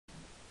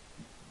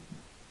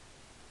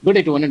Good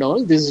day to one and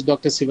all. This is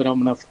Dr.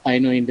 Sivaraman of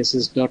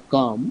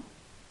iknowindices.com.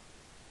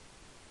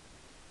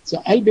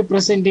 So I'll be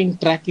presenting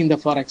Tracking the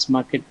Forex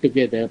Market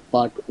Together,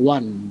 Part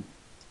 1,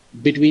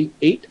 between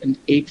 8 and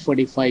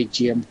 8:45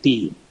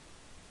 GMT.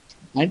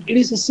 And it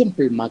is a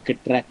simple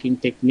market tracking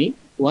technique.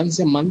 Once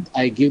a month,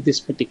 I give this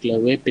particular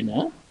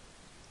webinar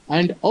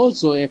and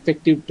also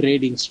effective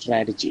trading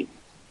strategy.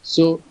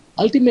 So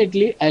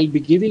ultimately, I'll be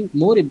giving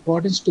more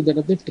importance to that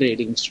of the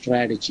trading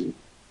strategy.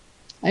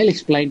 I'll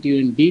explain to you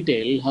in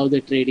detail how the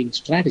trading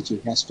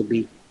strategy has to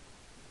be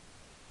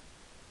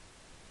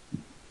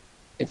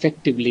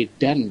effectively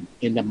done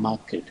in the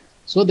market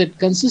so that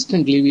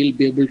consistently we'll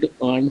be able to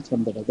earn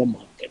from the other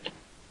market.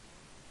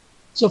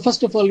 So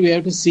first of all, we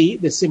have to see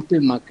the simple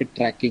market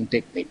tracking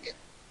technique.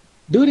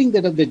 During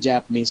that of the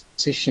Japanese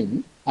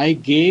session, I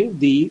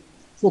gave the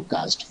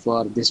forecast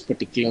for this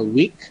particular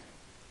week.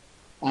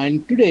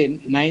 And today,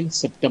 9th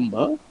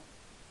September,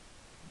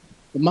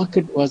 the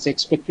market was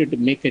expected to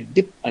make a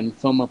dip and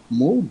firm up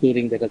move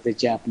during that of the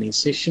Japanese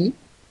session.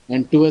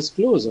 And towards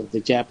close of the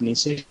Japanese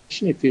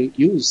session, if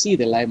you see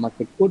the live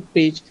market quote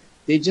page,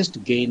 they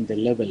just gained the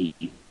level.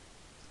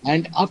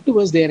 And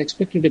afterwards, they are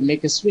expected to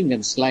make a swing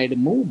and slide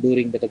move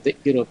during that of the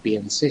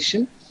European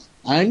session.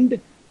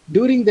 And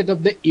during that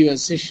of the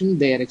US session,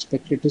 they are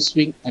expected to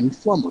swing and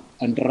firm up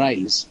and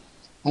rise.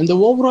 And the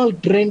overall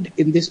trend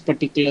in this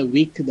particular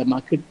week, the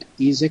market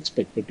is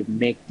expected to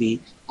make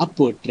the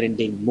upward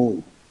trending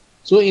move.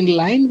 So in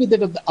line with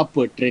that of the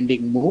upward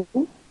trending move,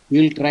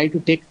 we will try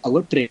to take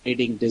our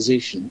trading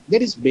decision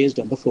that is based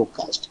on the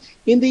forecast.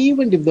 In the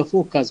event if the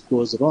forecast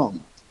goes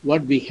wrong,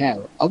 what we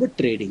have, our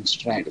trading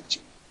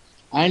strategy.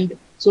 And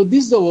so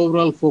this is the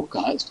overall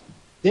forecast.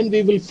 Then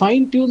we will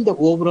fine tune the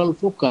overall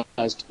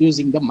forecast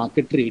using the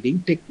market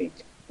trading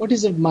technique. What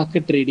is a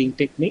market trading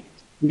technique?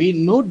 We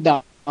note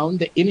down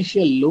the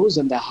initial lows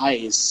and the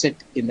highs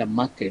set in the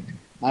market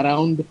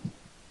around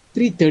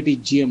 3:30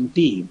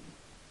 GMT.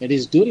 That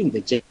is during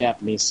the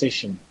Japanese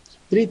session.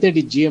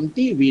 3:30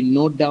 GMT, we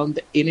note down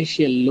the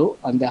initial low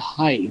and the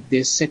high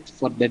they set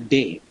for the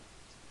day.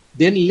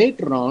 Then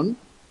later on,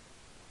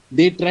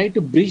 they try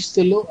to breach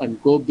the low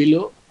and go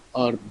below,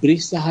 or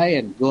breach the high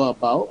and go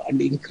above,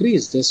 and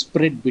increase the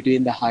spread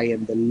between the high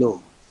and the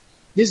low.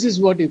 This is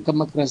what you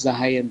come across, the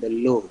high and the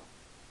low.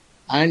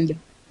 And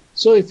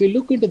so if you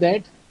look into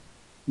that,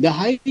 the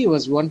high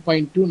was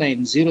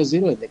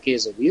 1.2900 in the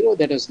case of euro.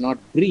 That was not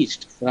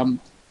breached from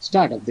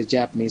start of the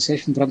Japanese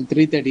session, from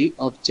 3:30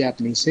 of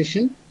Japanese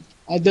session.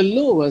 The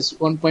low was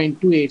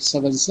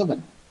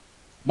 1.2877,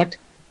 but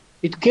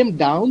it came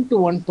down to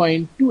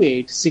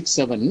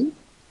 1.2867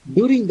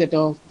 during that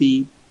of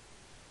the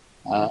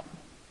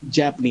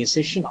Japanese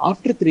session.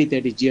 After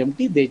 3:30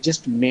 GMT, they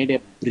just made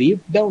a brief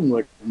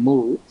downward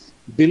move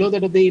below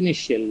that of the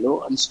initial low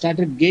and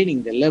started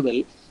gaining the level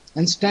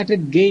and started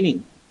gaining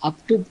up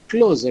to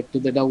closer to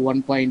the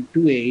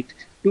 2890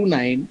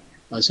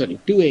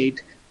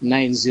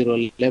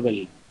 level.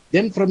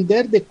 Then from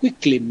there, they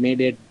quickly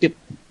made a dip.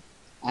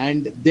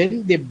 And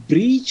then they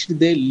breached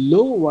the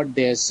low what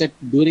they had set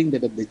during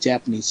the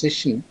Japanese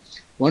session,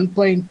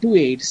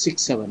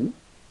 1.2867,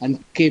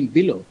 and came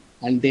below.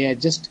 And they are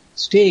just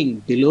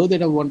staying below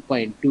that of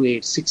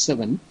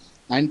 1.2867.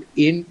 And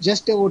in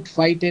just about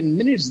 5-10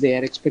 minutes, they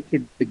are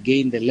expected to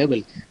gain the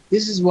level.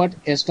 This is what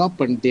a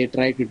stop and they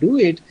try to do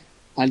it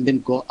and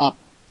then go up.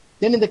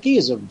 Then in the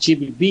case of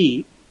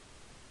GBP,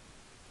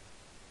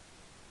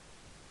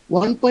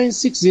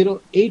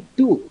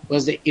 1.6082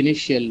 was the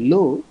initial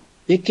low.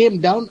 They came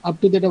down up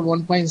to that of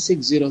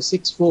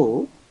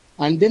 1.6064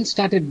 and then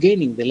started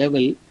gaining the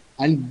level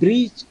and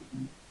breached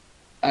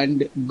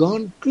and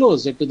gone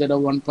closer to that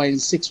of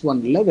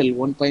 1.61 level.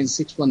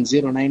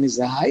 1.6109 is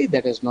the high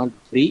that has not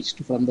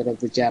breached from that of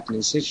the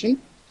Japanese session.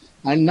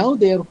 And now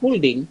they are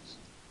holding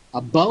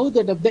above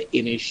that of the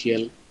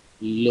initial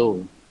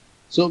low.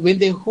 So when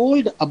they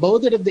hold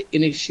above that of the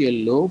initial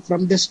low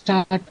from the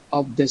start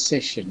of the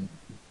session,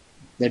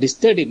 that is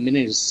 30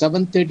 minutes,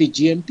 7:30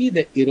 GMT,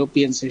 the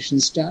European session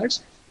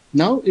starts.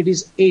 Now it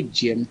is 8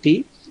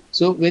 GMT.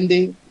 So when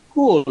they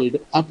hold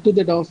up to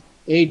that of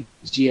 8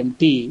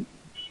 GMT,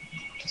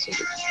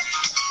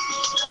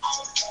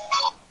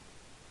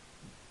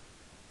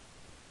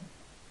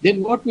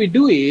 then what we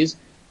do is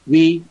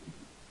we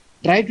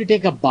try to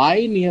take a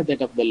buy near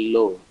that of the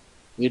low.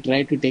 We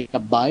try to take a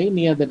buy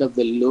near that of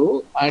the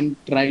low and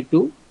try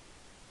to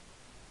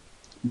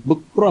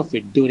book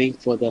profit during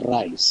further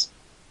rise.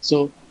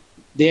 So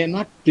they are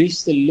not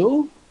breached the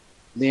low.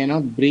 They are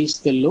not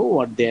breached the low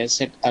what they are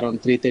set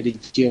around 3:30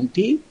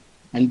 GMT,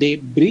 and they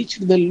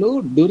breached the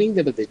low during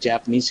the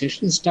Japanese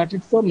session,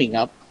 started firming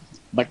up,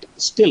 but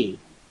still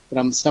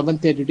from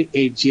 7:30 to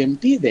 8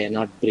 GMT they are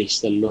not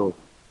breached the low.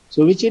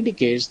 So which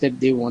indicates that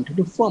they wanted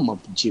to firm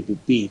up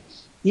GBP.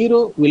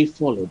 Euro will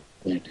follow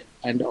that,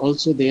 and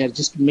also they are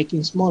just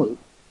making small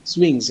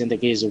swings in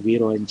the case of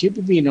euro and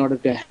GBP in order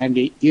to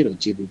handle euro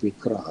GBP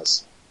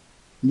cross.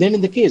 Then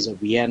in the case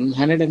of yen,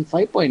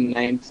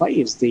 105.95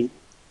 is the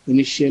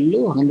initial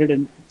low,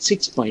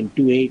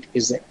 106.28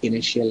 is the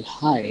initial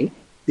high.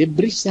 They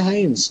breached the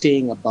high and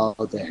staying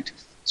above that.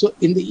 So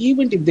in the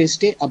event, if they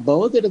stay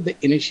above that of the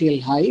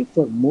initial high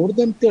for more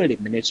than 30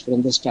 minutes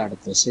from the start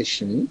of the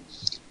session,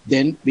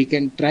 then we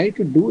can try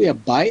to do a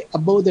buy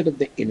above that of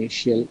the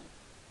initial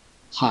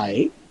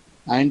high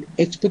and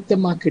expect the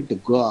market to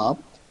go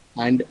up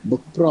and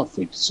book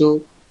profit.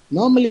 So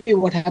normally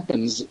what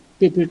happens,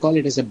 people call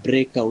it as a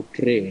breakout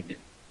trade,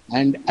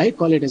 and I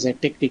call it as a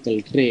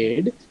technical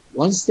trade.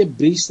 Once they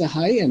breach the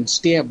high and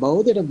stay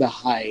above that of the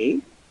high,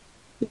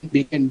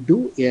 we can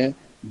do a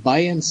buy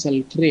and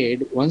sell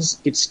trade. Once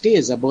it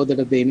stays above that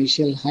of the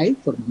initial high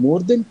for more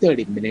than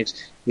 30 minutes,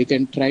 we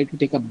can try to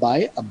take a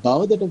buy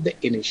above that of the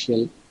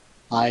initial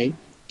high,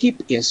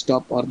 keep a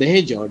stop or the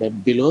hedge order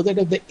below that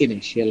of the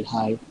initial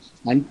high,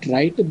 and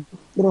try to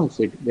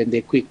profit when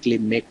they quickly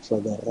make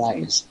further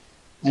rise.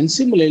 And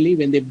similarly,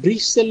 when they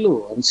breach the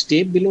low and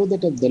stay below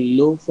that of the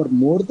low for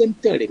more than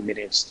 30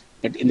 minutes,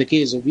 but in the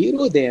case of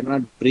euro, they have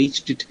not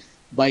breached it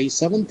by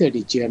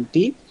 7:30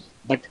 GMT,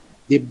 but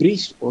they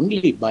breached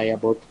only by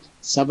about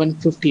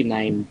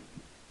 7:59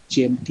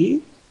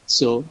 GMT.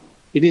 So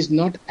it is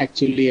not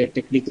actually a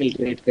technical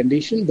trade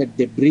condition that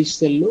they breach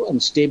the low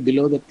and stay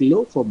below that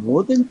low for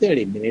more than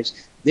 30 minutes.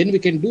 Then we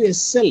can do a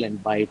sell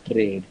and buy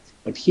trade.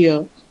 But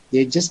here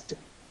they're just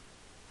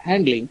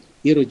handling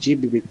Euro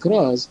GBP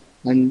cross,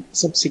 and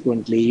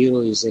subsequently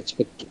Euro is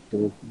expected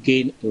to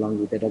gain along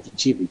with that of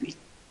GBP.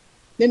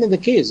 Then in the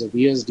case of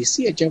USD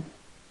CHF,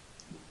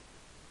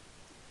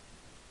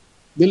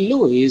 the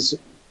low is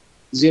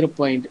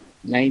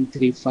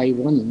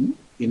 0.9351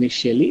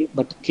 initially,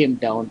 but came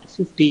down to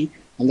 50,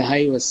 and the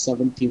high was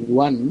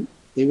 71.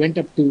 They went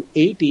up to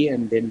 80,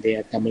 and then they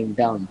are coming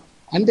down.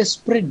 And the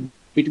spread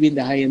between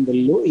the high and the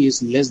low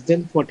is less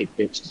than 40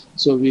 pips,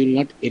 so we will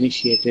not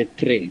initiate a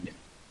trade.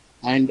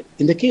 And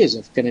in the case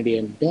of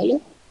Canadian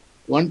dollar,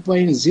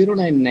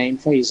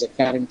 1.0995 is the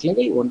current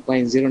level,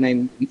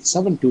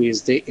 1.0972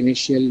 is the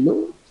initial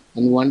low,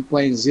 and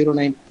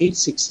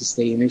 1.0986 is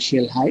the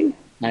initial high.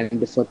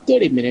 And for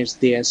 30 minutes,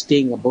 they are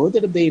staying above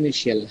the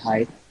initial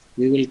high.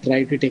 We will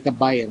try to take a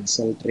buy and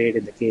sell trade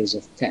in the case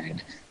of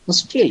CAD.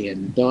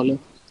 Australian dollar,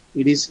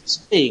 it is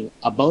staying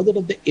above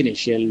the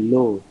initial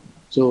low.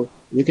 So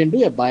we can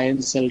do a buy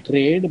and sell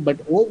trade,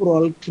 but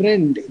overall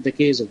trend in the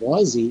case of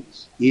Aussie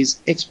is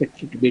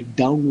expected to be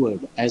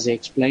downward, as I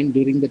explained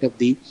during that of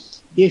the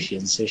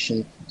Asian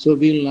session. So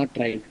we will not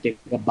try to take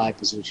a buy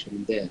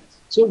position there.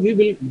 So we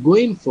will go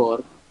in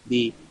for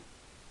the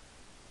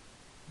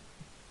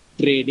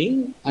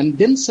trading, and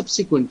then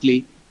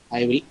subsequently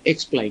I will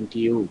explain to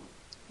you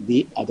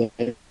the other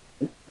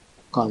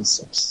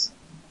concepts.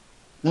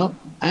 Now,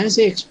 as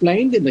I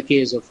explained in the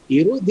case of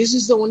Euro, this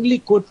is the only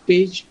code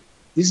page.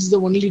 This is the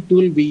only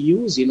tool we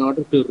use in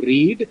order to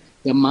read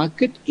the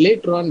market.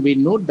 Later on, we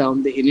note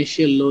down the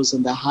initial lows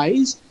and the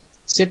highs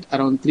set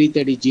around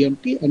 3:30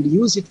 GMT and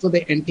use it for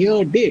the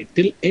entire day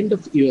till end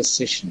of US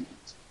session.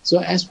 So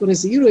as far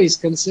as Euro is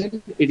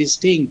concerned, it is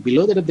staying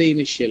below that of the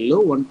initial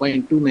low,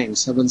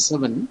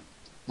 1.2977,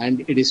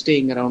 and it is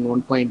staying around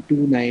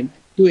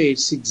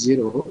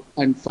 1.292860,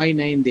 and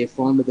 59 they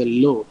found the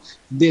low.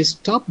 They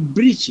stop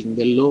breaching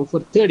the low for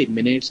 30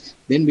 minutes,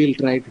 then we'll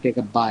try to take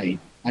a buy,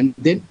 and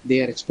then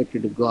they are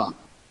expected to go up.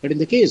 But in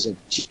the case of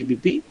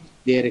GBP,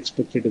 they are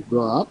expected to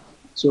go up,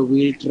 so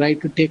we'll try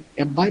to take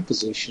a buy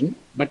position.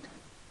 But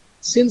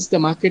since the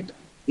market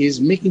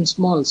is making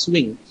small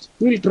swing,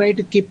 we will try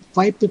to keep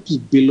 5 pips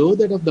below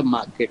that of the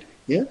market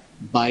here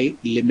by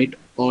limit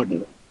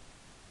order.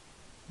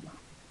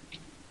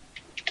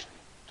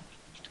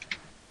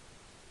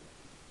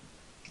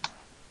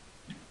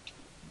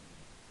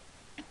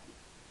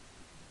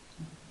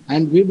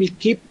 And we will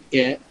keep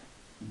a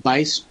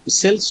buy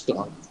sell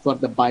stop for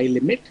the buy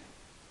limit.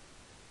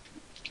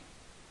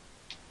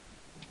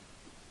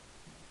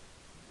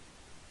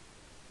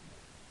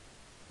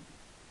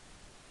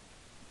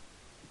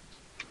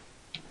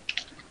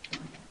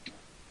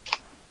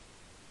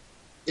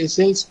 A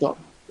sell stop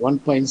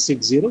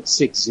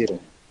 1.6060.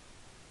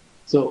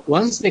 So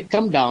once they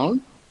come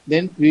down,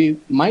 then we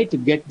might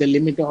get the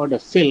limit order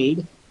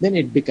filled, then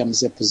it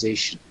becomes a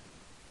position.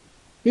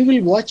 We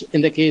will watch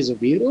in the case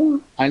of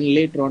Euro and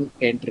later on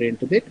enter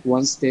into that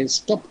once they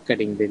stop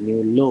cutting the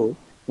new low,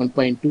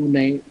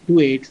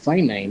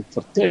 1.2859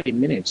 for 30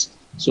 minutes.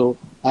 So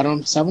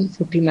around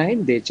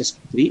 7:59 they just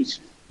breached,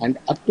 and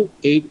up to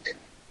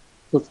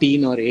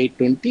 8:15 or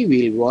 8:20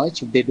 we'll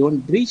watch. If they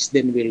don't breach,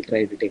 then we'll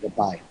try to take a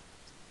buy.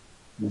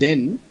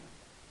 Then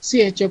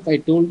CHF, I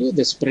told you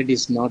the spread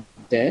is not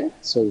there,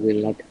 so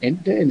we'll not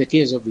enter. In the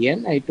case of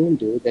yen, I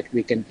told you that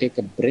we can take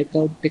a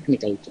breakout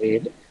technical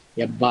trade,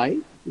 a buy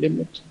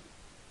limit.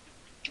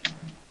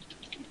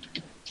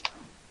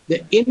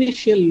 The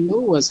initial low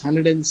was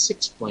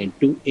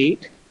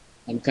 106.28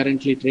 and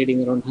currently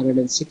trading around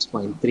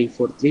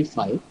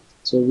 106.3435.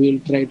 So we'll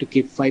try to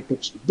keep 5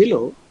 pips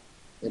below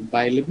the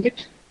buy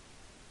limit.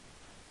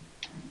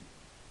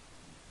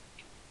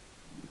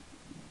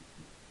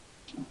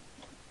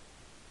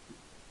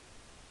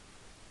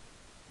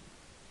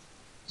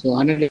 So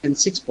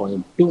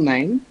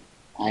 106.29,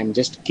 I'm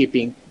just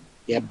keeping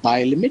a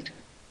buy limit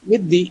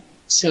with the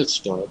sell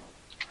stop.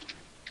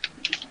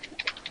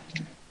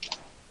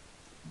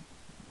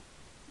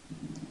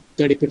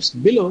 30 pips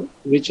below,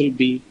 which will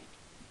be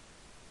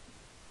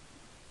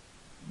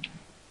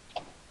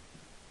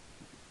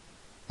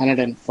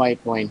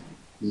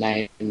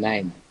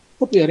 105.99.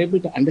 Hope you are able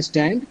to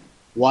understand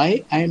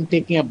why I am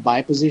taking a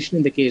buy position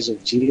in the case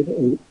of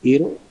GBP,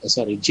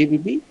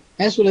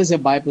 as well as a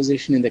buy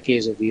position in the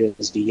case of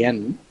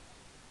USD-Yen.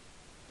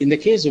 In the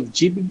case of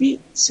GBP,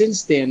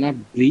 since they are not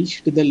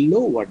breached the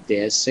low what they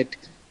are set,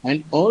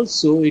 and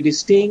also it is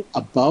staying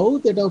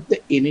above that of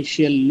the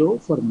initial low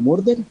for more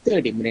than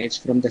 30 minutes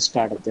from the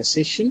start of the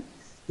session.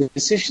 The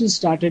session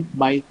started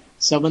by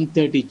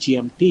 7:30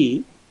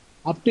 GMT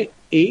up to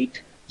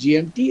 8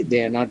 GMT.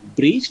 They are not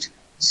breached,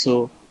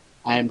 so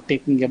I am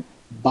taking a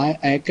buy.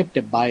 I kept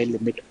a buy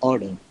limit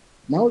order.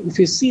 Now, if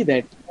you see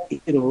that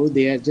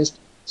they are just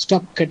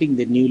stop cutting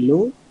the new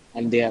low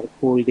and they are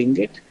holding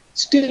it.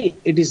 Still,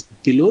 it is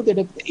below that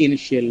of the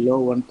initial low,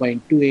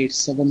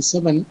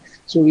 1.2877.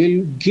 So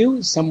we'll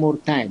give some more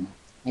time,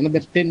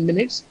 another 10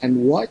 minutes,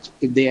 and watch.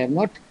 If they are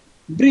not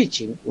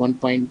breaching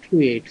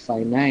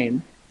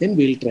 1.2859, then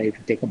we'll try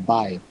to take a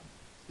buy.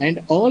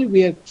 And all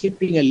we are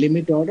keeping a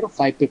limit order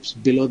 5 pips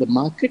below the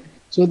market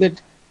so that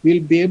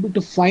we'll be able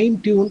to fine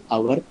tune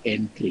our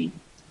entry.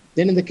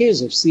 Then in the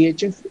case of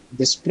CHF,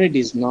 the spread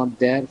is not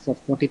there for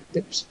 40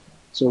 pips,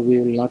 so we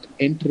will not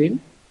enter in.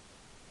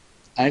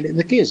 And in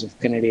the case of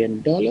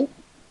Canadian dollar,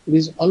 it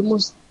is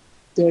almost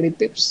 30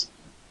 pips.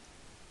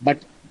 But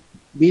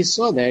we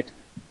saw that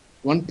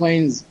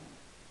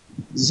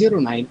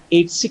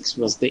 1.0986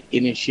 was the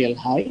initial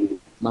high.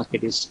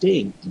 Market is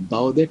staying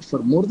above that for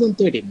more than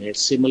 30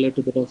 minutes, similar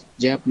to that of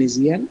Japanese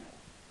yen.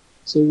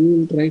 So we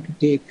will try to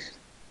take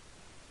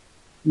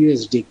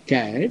USD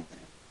CAD.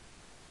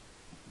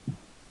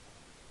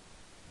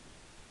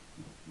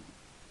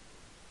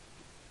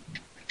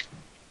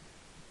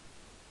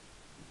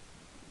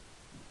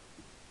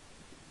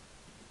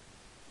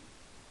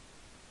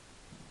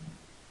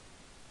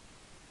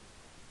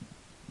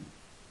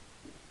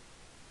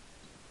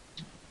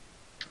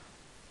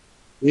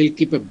 We'll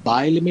keep a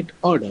buy limit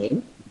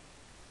order.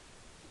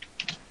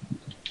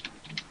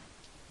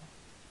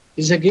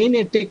 It's again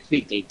a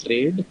technical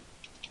trade.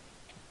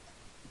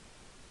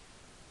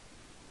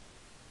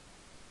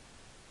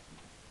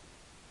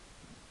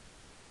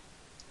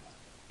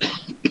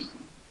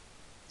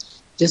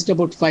 Just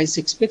about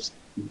 5-6 pips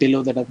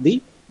below that of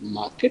the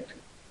market.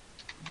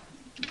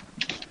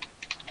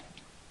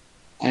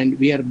 And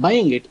we are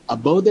buying it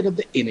above that of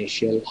the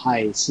initial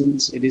high,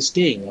 since it is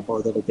staying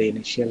above that of the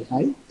initial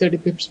high, 30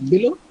 pips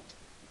below.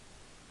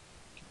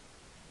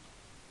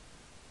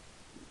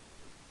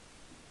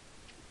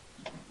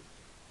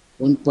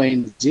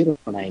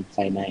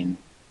 $1.0959.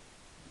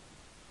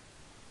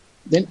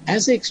 Then,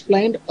 as I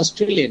explained,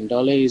 Australian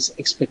dollar is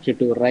expected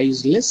to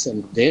rise less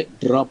and they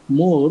drop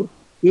more.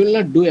 We will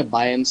not do a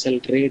buy and sell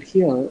trade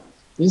here.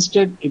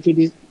 Instead, if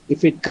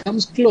it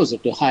comes closer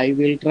to high,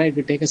 we'll try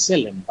to take a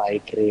sell and buy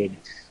trade.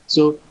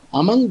 So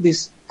among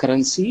these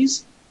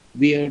currencies,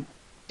 we have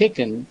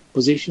taken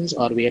positions,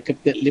 or we have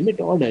kept the limit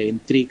order in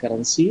 3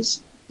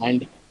 currencies.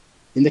 And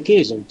in the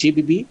case of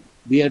GBP,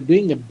 we are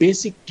doing a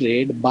basic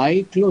trade,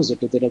 buy closer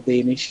to that of the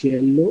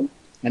initial low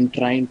and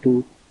trying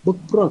to book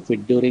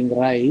profit during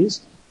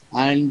rise.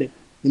 And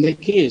in the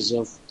case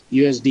of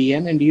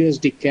USD-Yen and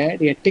USD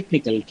CAD, a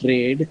technical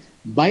trade,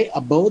 buy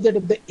above that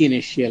of the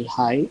initial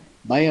high,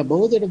 buy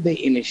above that of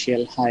the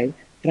initial high,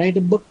 try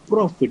to book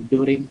profit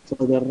during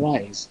further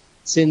rise,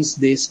 since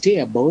they stay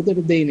above that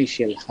of the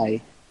initial high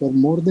for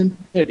more than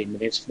 30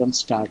 minutes from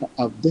start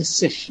of the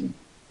session.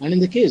 And in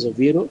the case of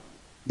Euro,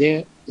 they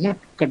have not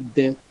cut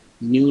the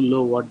new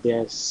low what they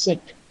are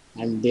set,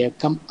 and they have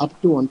come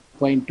up to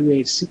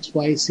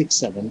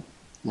 1.286567.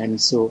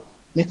 And so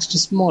next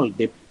small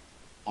dip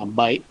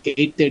by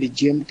 8:30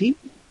 GMT,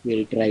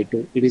 we'll try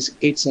to, it is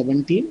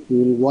 8:17, we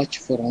will watch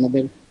for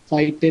another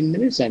 5-10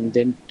 minutes and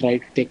then try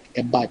to take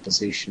a buy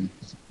position.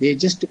 They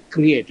just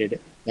created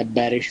a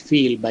bearish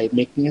field by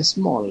making a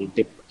small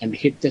dip and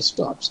hit the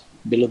stops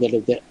below that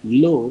of the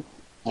low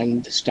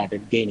and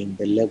started gaining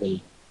the level.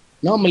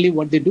 Normally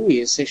what they do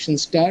is session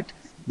start,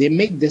 they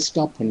make the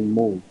stop and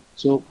move.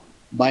 So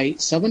by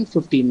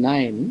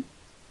 7:59,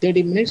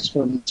 30 minutes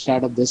from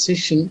start of the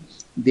session,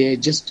 they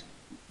just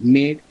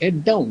made a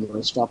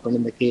downward stop. And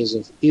in the case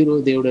of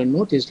Euro, they would have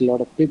noticed a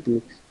lot of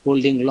people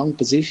holding long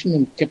position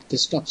and kept the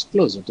stops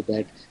closer to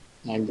that.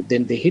 And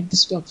then they hit the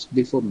stops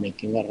before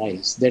making a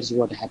rise. That's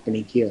what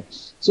happening here.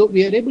 So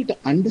we are able to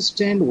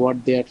understand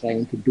what they are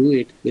trying to do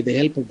it with the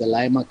help of the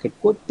live market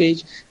quote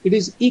page. It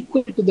is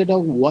equal to that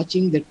of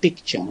watching the tick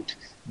chart.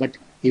 But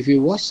if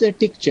you watch the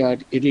tick chart,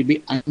 it will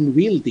be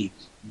unwieldy.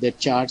 The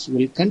charts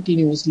will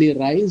continuously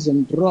rise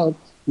and drop.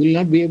 We will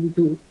not be able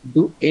to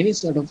do any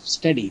sort of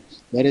study.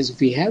 Whereas if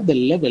we have the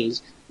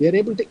levels, we are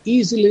able to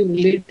easily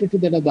relate it to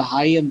that of the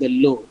high and the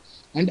low.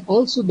 And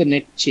also the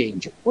net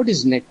change. What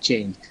is net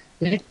change?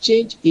 Net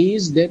change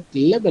is that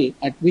level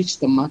at which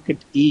the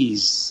market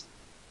is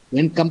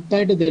when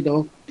compared to that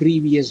of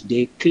previous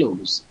day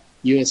close,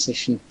 US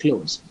session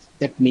close.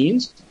 That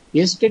means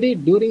yesterday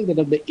during that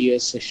of the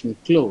US session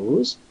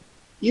close,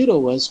 Euro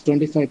was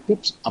 25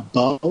 pips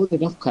above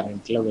that of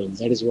current level.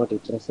 That is what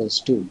it refers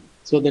to.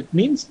 So that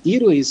means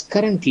Euro is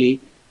currently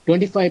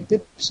 25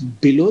 pips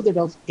below that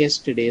of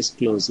yesterday's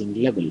closing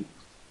level.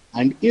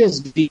 And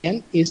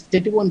USD is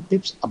 31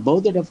 pips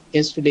above that of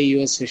yesterday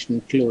US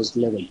session close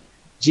level.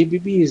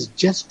 GBP is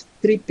just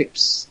 3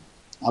 pips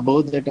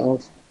above that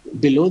of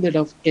below that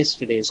of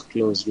yesterday's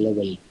close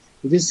level.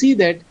 If you see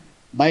that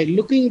by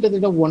looking at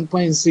that of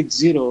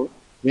 1.60,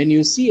 when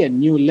you see a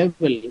new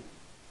level,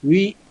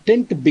 we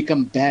tend to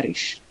become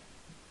bearish.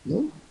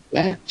 No?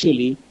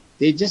 Actually,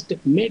 they just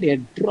made a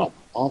drop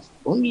of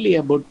only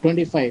about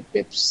 25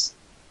 pips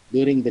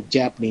during the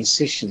Japanese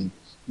session.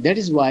 That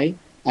is why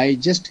I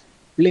just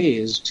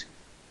placed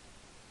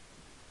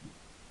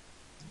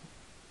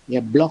a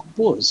blog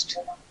post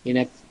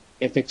in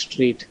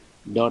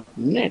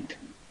fxstreet.net.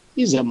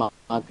 Is a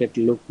market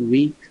look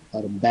weak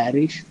or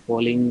bearish,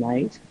 falling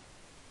knife,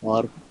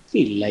 or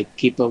feel like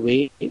keep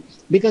away?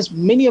 Because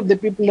many of the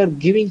people are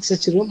giving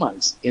such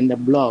remarks in the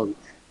blog.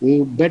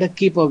 You better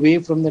keep away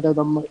from that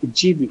other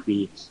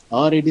GBP,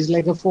 or it is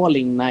like a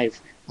falling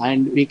knife,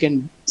 and we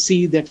can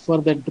see that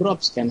further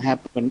drops can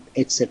happen,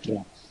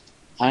 etc.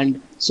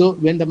 And so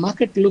when the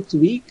market looks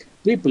weak,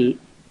 people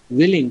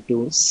willing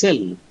to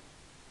sell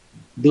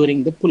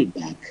during the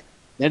pullback.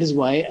 That is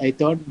why I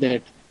thought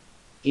that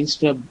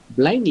instead of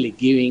blindly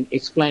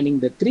explaining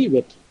the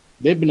three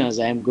webinars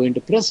I am going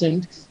to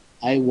present,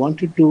 I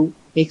wanted to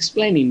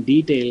explain in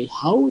detail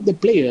how the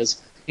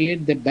players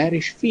create the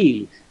bearish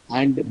feel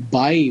and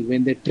buy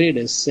when the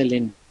traders sell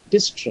in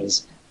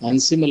distress.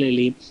 And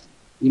similarly,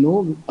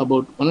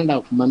 about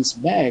 1.5 months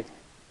back,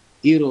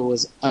 Euro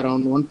was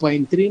around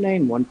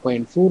 1.39,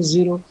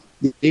 1.40.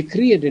 They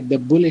created the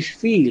bullish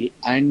feel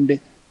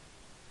and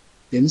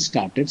then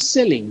started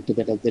selling to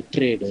that of the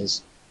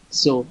traders.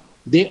 So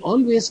they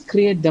always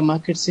create the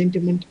market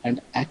sentiment and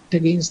act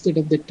against it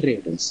of the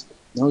traders.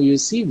 Now you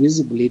see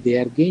visibly they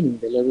are gaining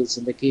the levels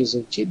in the case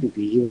of GBP.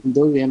 Even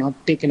though we are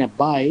not taking a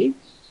buy,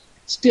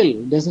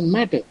 still doesn't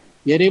matter.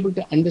 We are able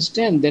to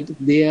understand that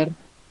they are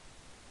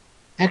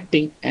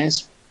acting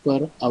as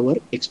per our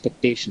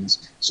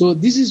expectations. So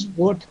this is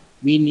what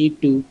we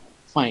need to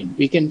find.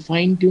 We can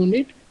fine tune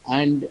it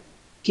and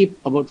keep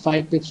about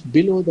 5 pips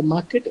below the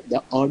market,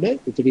 the order.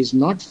 If it is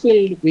not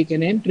filled, we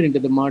can enter into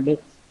the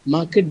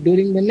market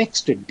during the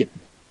next dip.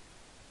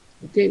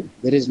 Okay,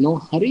 there is no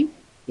hurry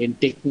in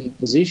taking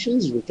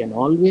positions. We can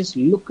always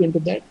look into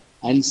that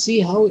and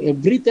see how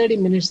every 30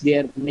 minutes they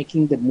are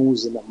making the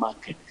moves in the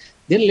market.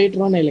 Then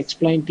later on, I'll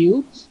explain to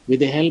you with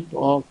the help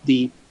of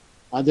the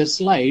other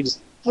slides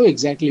how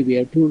exactly we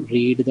have to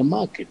read the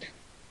market.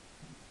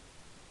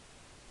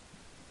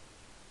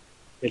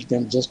 Let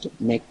them just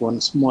make one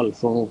small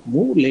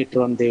move.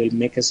 Later on, they will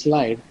make a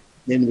slide.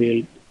 Then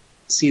we'll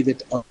see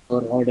that our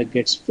order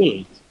gets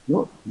filled.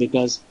 No,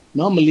 because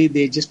normally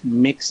they just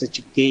make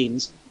such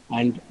gains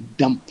and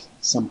dump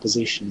some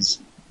positions.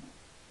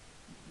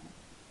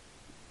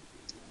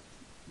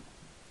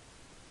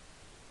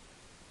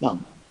 Now,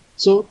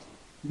 so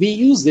we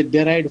use the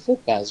derived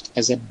forecast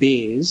as a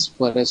base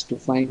for us to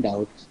find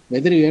out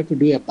whether you have to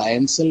do a buy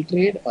and sell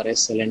trade or a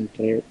sell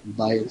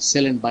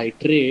and buy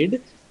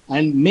trade.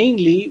 And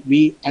mainly,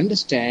 we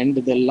understand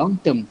the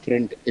long-term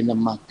trend in the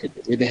market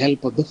with the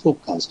help of the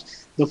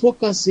forecast. The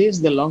forecast says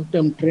the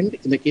long-term trend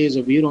in the case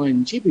of Euro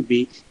and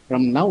GBP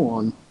from now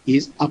on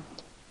is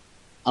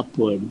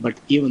upward. But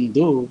even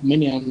though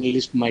many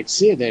analysts might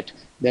say that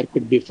there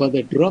could be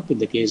further drop in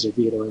the case of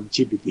Euro and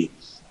GBP.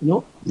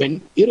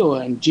 When Euro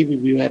and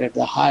GBP were at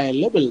the higher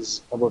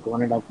levels about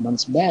 1.5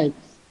 months back,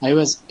 I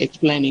was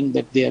explaining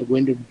that they are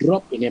going to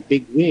drop in a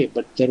big way,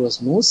 but there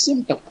was no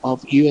symptom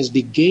of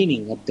USD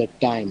gaining at that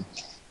time.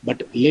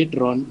 But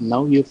later on,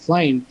 now you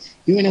find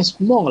even a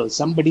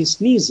somebody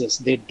sneezes,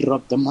 they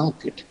drop the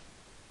market.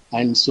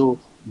 And so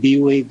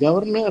BOE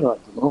governor or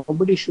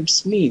nobody should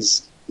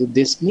sneeze. If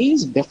they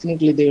sneeze,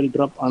 definitely they will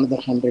drop another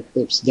 100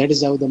 pips. That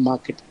is how the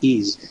market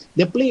is.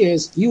 The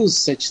players use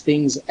such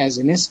things as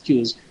an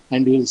excuse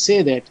and will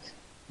say that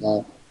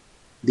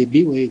the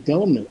BOE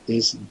governor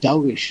is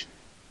dovish.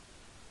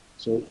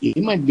 So he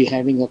might be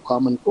having a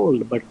common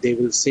cold, but they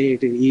will say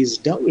he is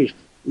dovish.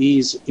 He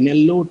is in a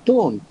low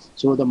tone,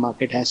 so the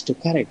market has to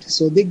correct.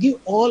 So they give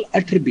all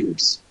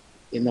attributes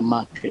in the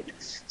market.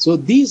 So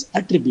these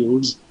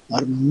attributes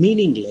are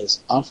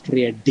meaningless after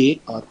a day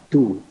or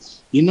two.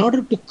 In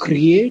order to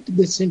create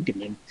the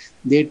sentiment,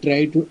 they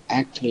try to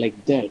act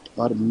like that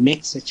or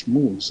make such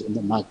moves in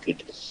the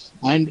market.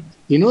 And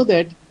you know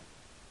that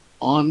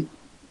on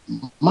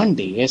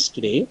Monday,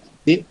 yesterday,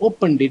 they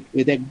opened it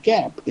with a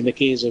gap in the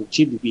case of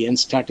GBP and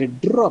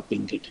started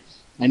dropping it.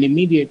 And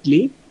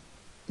immediately,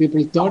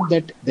 people thought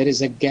that there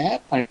is a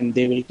gap and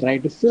they will try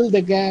to fill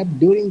the gap.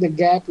 During the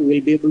gap, we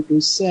will be able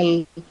to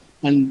sell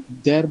and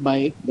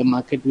thereby the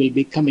market will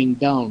be coming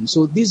down.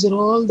 So these are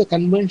all the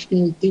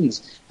conventional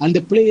things. And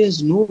the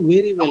players know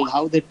very well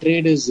how the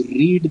traders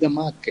read the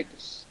market.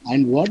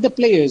 And what the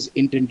players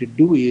intend to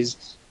do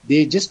is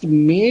they just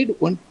made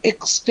one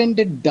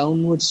extended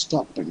downward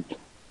stop.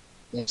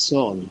 That's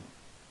all.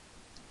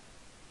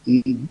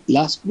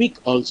 last week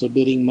also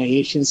during my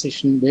Asian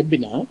session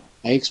webinar,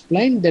 I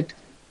explained that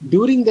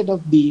during that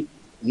of the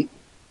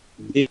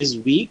this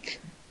week,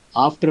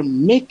 after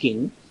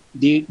making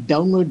the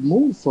downward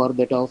move for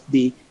that of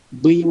the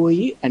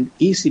BOE and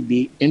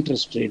ECB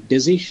interest rate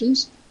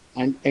decisions,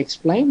 and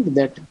explained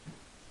that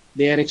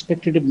they are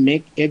expected to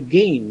make a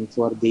gain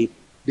for the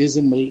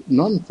decimal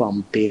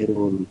non-farm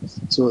payroll.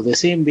 So the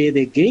same way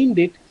they gained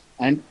it,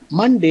 and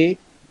Monday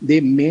they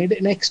made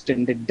an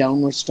extended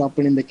downward stop.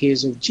 And in the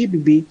case of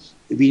GBP,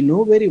 we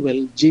know very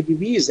well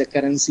GBP is a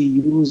currency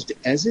used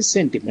as a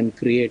sentiment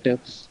creator,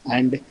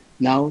 and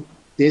now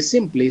they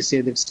simply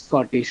say that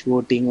Scottish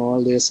voting,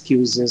 all the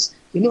excuses,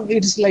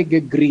 it's like a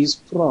Greece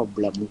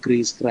problem,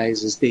 Greece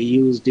crisis. They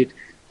used it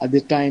at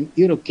the time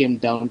euro came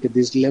down to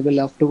this level.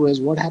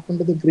 Afterwards, what happened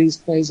to the Greece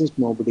crisis?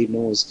 Nobody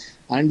knows.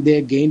 And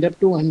they gained up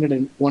to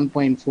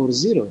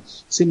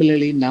 101.40.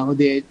 Similarly, now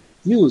they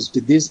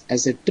used this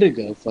as a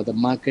trigger for the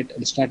market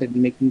and started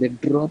making the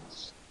drop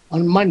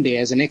on Monday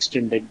as an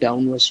extended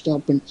downward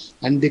stop.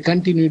 And they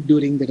continued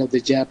during that of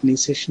the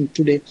Japanese session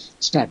today,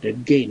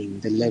 started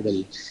gaining the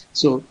level.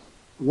 So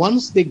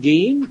once they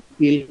gain,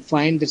 we'll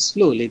find that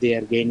slowly they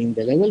are gaining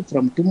the level.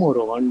 From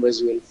tomorrow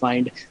onwards, we'll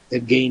find the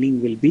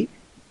gaining will be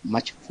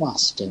much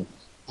faster,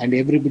 and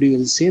everybody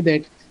will say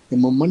that the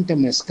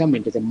momentum has come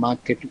into the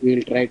market. We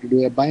will try to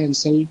do a buy and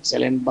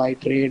sell and buy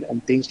trade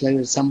and things like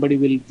that. Somebody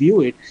will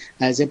view it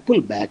as a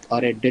pullback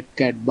or a dead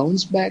cat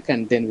bounce back,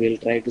 and then we'll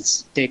try to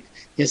take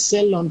a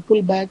sell on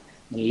pullback,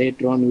 and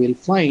later on we'll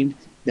find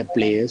the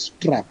players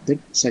trapped at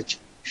such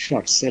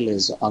short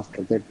sellers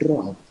after the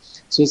drop.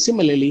 So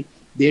similarly,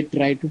 they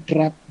try to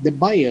trap the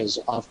buyers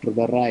after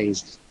the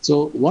rise.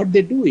 So what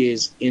they do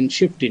is, in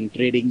shift in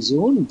trading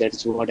zone,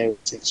 that's what I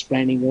was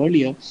explaining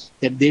earlier,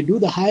 that they do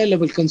the higher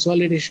level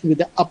consolidation with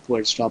the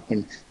upward stop,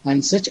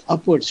 and such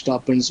upward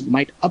stop-ins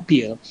might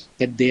appear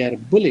that they are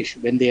bullish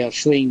when they are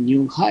showing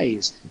new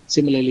highs.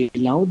 Similarly,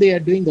 now they are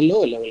doing the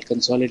lower level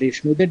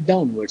consolidation with a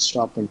downward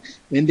stop-in.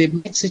 When they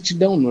make such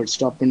downward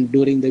stop-in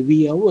during the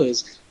V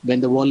hours, when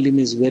the volume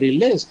is very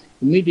less,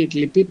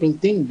 immediately people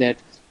think that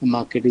the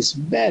market is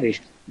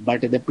bearish.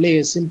 But the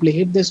players simply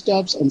hit the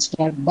stops and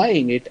start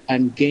buying it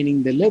and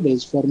gaining the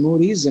levels for no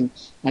reason.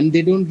 And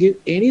they don't give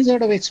any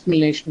sort of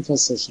explanation for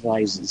such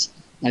rises.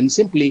 And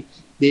simply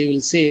they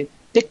will say,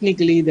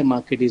 technically the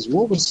market is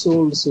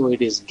oversold, so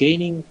it is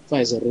gaining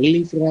as a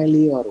relief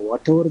rally or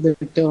whatever the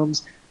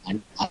terms.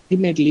 And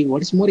ultimately,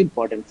 what is more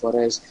important for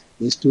us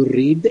is to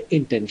read the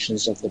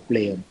intentions of the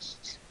player.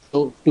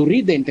 So to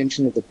read the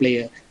intention of the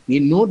player, we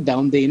note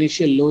down the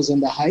initial lows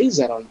and the highs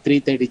around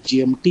 3:30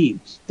 GMT.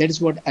 That is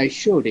what I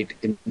showed it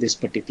in this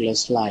particular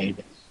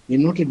slide. We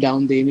noted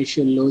down the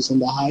initial lows and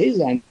the highs,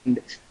 and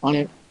on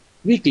a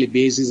weekly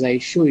basis, I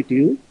show it to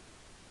you.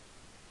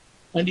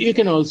 And you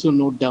can also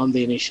note down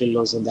the initial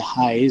lows and the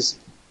highs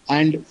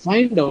and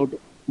find out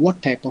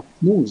what type of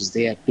moves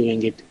they are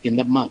doing it in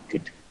the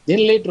market. Then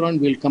later on,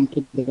 we'll come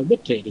to the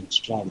trading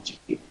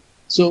strategy.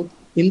 So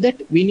in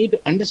that, we need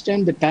to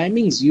understand the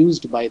timings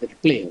used by the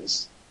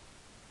players.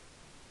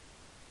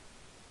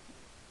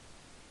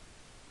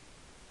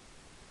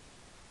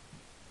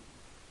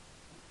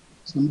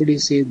 Somebody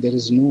said there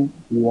is no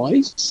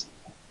voice.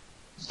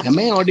 Am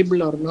I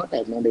audible or not?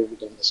 I'm not able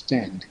to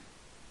understand.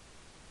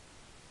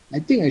 I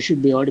think I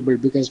should be audible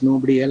because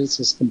nobody else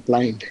has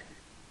complained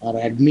or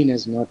admin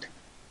has not.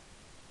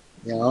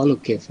 They're all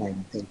okay,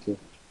 fine, thank you.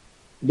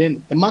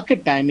 Then the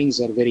market timings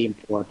are very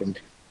important.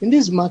 In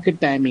this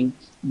market timing,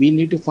 we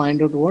need to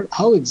find out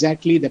how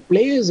exactly the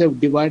players have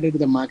divided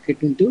the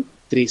market into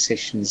 3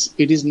 sessions.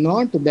 It is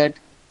not that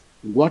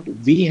what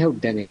we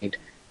have done it,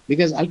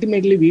 because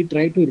ultimately we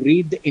try to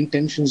read the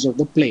intentions of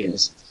the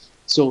players.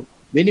 So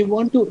when you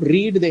want to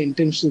read the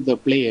intentions of the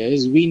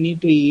players, we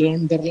need to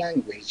learn their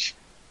language.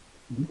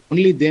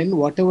 Only then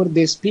whatever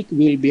they speak,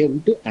 we will be able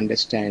to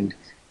understand.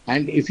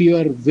 And if you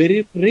are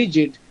very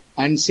rigid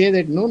and say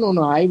that, no,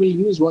 I will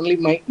use only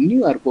my New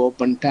York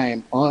open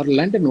time or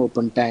London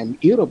open time,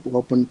 Europe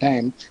open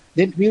time,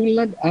 then we will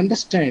not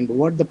understand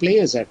what the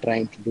players are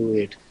trying to do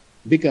it.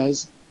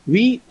 Because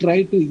we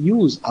try to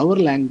use our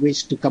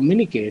language to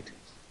communicate,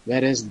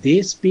 whereas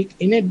they speak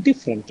in a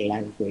different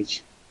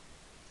language.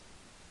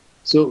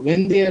 So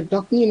when they are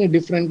talking in a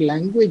different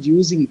language,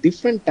 using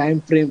different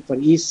time frame for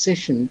each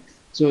session,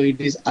 so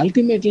it is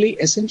ultimately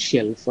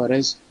essential for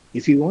us,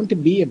 if you want to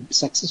be a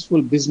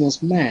successful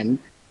businessman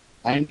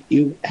and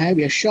you have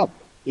a shop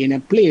in a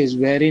place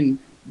wherein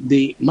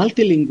the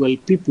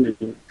multilingual people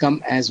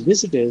come as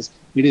visitors,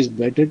 it is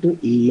better to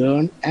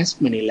learn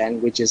as many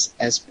languages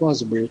as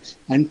possible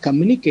and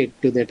communicate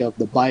to that of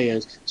the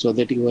buyers so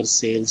that your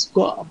sales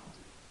go up.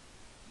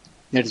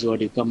 That's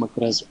what you come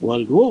across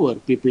world over,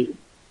 people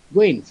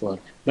going for.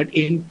 But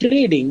in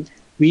trading,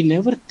 we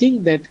never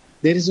think that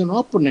there is an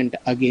opponent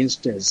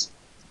against us.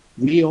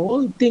 We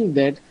all think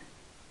that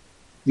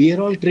we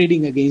are all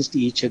trading against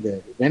each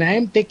other. When I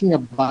am taking a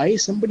buy,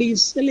 somebody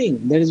is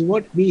selling. That is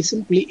what we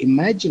simply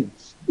imagine.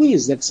 Who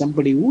is that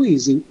somebody? Who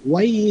is he?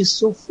 Why he is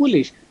so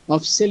foolish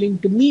of selling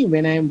to me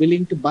when I am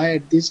willing to buy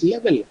at this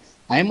level?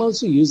 I am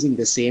also using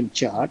the same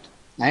chart.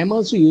 I am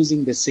also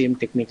using the same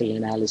technical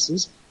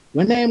analysis.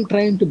 When I am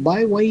trying to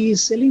buy, why he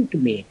is selling to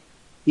me?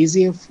 Is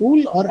he a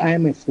fool or I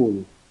am a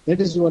fool?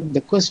 That is what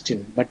the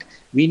question. But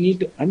we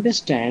need to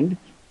understand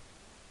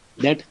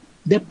that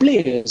the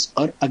players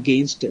are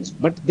against us,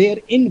 but they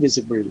are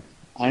invisible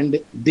and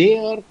they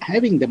are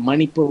having the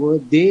money power.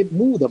 They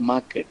move the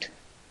market.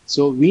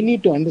 So we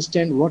need to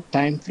understand what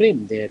time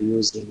frame they are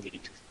using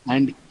it.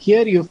 And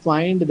here you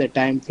find the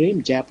time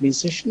frame, Japanese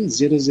session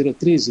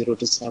 0030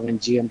 to 7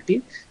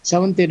 GMT,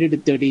 7:30 to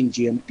 13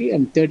 GMT,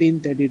 and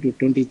 13:30 to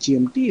 20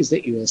 GMT is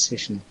the US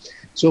session.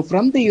 So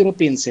from the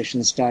European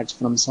session starts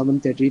from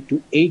 7:30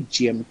 to 8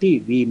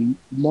 GMT, we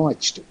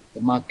matched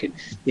the market.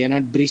 They are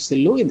not breached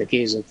the low in the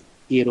case of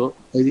Euro,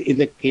 in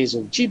the case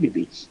of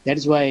GBP. That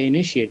is why I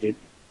initiated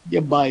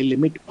a buy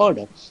limit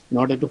order in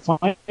order to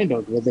find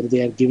out whether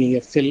they are giving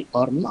a fill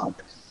or not.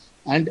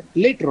 And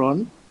later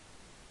on,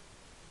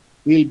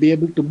 we'll be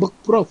able to book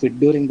profit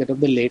during that of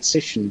the late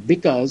session,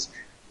 because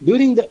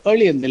during the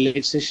early and the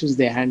late sessions,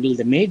 they handle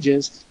the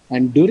majors,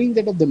 and during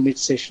that of the mid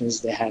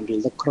sessions, they handle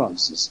the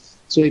crosses.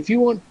 So if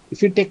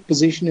you take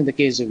position in the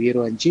case of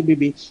Euro and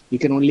GBP, you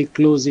can only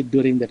close it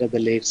during that of the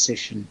late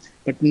session,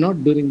 but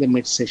not during the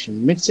mid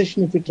session. Mid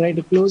session, if you try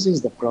to close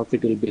it, the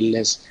profit will be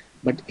less.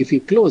 But if you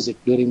close it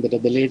during that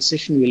of the late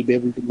session, you will be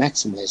able to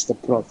maximize the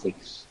profit.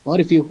 Or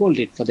if you hold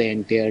it for the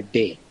entire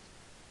day.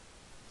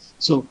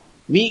 So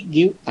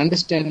we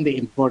understand the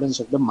importance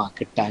of the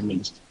market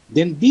timings.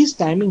 Then these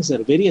timings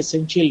are very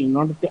essential in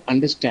order to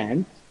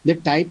understand the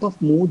type of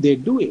move they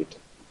do it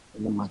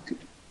in the market.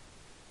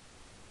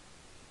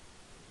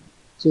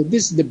 So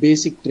this is the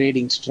basic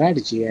trading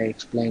strategy. I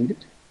explained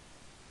it.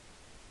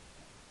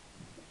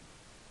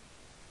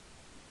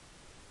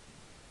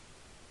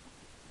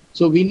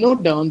 So we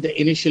note down the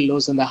initial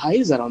lows and the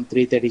highs around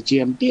 3:30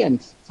 GMT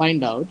and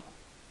find out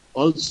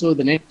also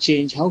the net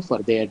change, how far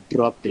they had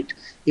dropped it.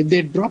 If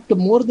they dropped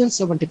more than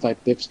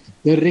 75 pips,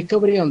 the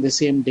recovery on the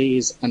same day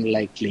is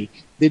unlikely.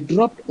 They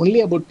dropped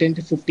only about 10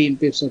 to 15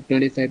 pips or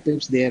 25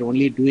 pips. They are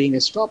only doing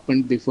a stop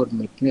and before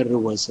making a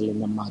reversal in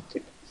the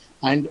market.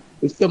 And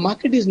if the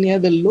market is near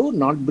the low,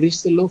 not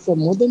breach the low for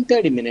more than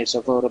 30 minutes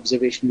of our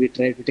observation, we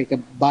try to take a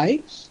buy.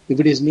 If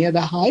it is near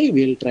the high,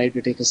 we'll try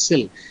to take a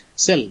sell.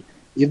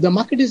 If the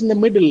market is in the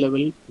middle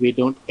level, we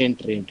don't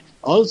enter it.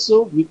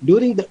 Also,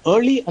 during the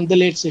early and the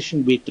late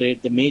session, we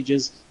trade the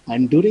majors,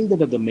 and during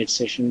the mid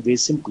session, we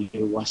simply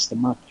watch the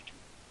market.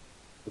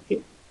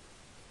 Okay.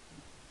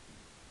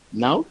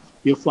 Now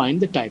you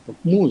find the type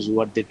of moves,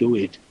 what they do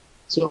it.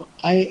 So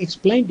I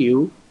explained to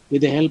you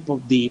with the help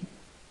of the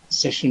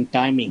session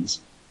timings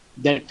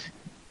that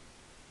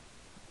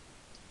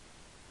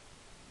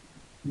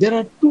there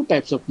are two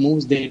types of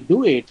moves they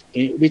do it,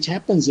 which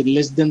happens in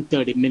less than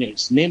 30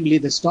 minutes, namely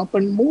the stop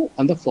and move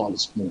and the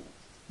false move.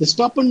 The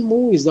stop and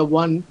move is the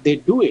one they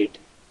do it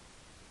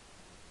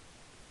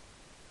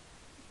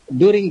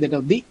during that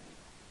of the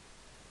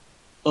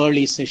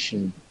early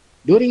session.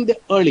 During the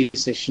early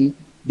session,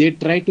 they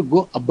try to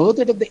go above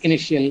that of the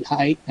initial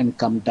high and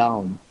come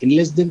down in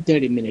less than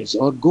 30 minutes,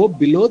 or go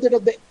below that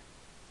of the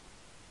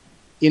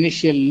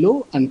initial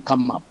low and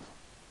come up.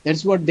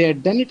 That's what they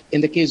had done it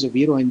in the case of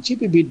Euro and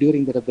GBP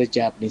during that of the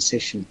Japanese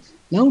session.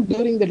 Now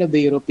during that of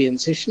the European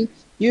session,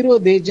 Euro,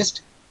 they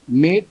just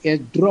made a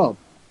drop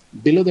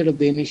below that of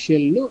the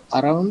initial low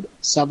around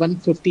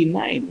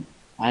 759,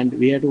 and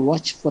we have to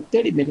watch for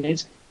 30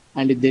 minutes,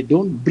 and if they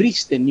don't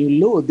breach the new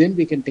low, then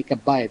we can take a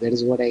buy. That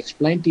is what I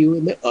explained to you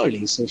in the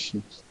early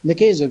session. In the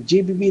case of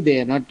GBP, they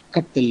are not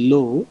cut the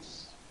low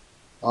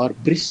or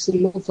breach the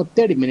low for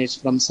 30 minutes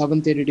from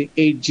 7:30 to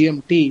 8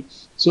 GMT,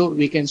 so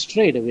we can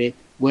straight away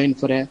go in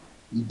for a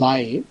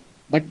buy.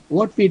 But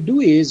what we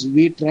do is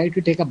we try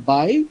to take a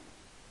buy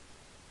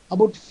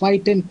about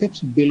 5-10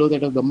 pips below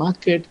that of the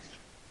market,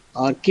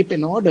 or keep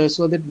an order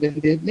so that when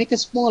they make a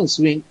small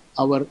swing,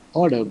 our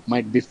order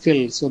might be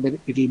filled so that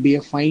it will be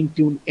a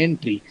fine-tuned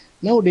entry.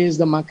 Nowadays,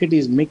 the market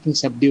is making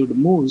subdued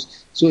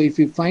moves. So if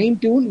we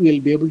fine-tune,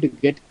 we'll be able to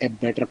get a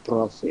better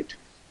profit.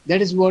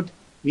 That is what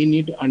we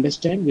need to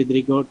understand with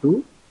regard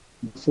to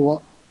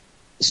for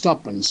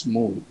stop and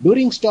move.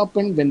 During stop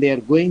and, when they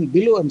are going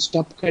below and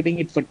stop cutting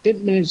it for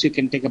 10 minutes, you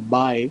can take a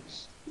buy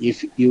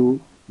if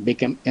you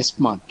become a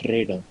smart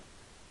trader.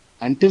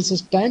 Until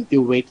such time,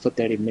 you wait for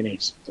 30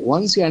 minutes.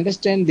 Once you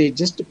understand they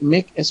just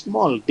make a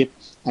small dip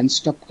and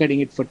stop cutting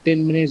it for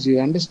 10 minutes, you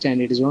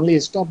understand it is only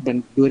a stop,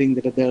 and during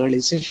the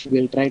early session,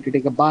 we'll try to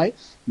take a buy.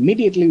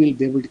 Immediately, we'll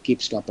be able to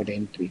keep stop at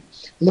entry.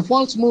 And the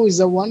false move is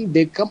the one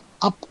they come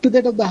up to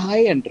that of the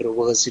high and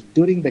reverse it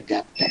during the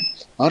gap time,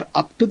 or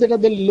up to that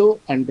of the low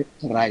and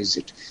rise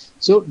it.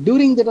 So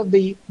during that of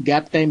the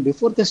gap time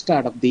before the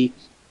start of the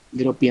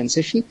European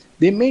session,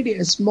 they made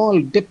a small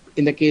dip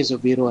in the case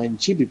of Euro and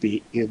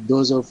GBP. If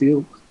those of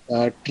you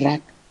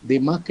track the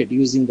market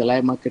using the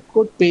live market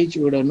code page,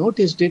 you would have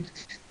noticed it.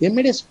 They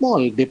made a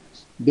small dip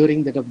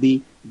during that of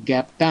the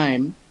gap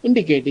time,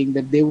 indicating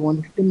that they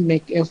wanted to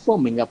make a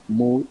firming up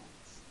move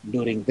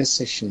during the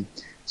session.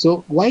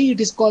 So why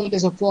it is called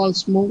as a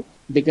false move?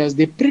 Because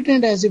they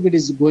pretend as if it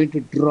is going to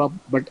drop,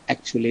 but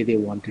actually they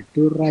wanted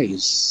to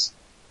rise.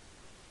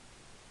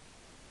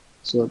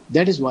 So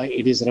that is why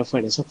it is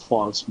referred as a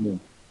false move.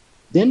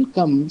 Then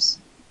comes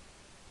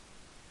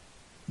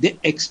the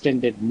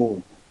extended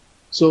move.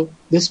 So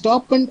the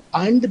stop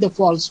and the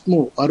false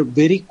move are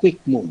very quick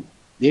move.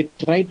 They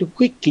try to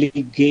quickly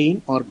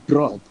gain or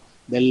drop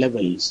the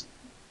levels.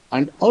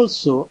 And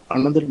also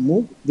another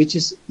move which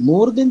is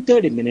more than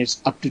 30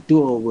 minutes up to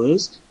 2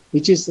 hours,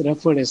 which is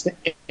referred as the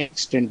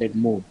extended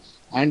move.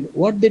 And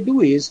what they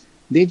do is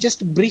they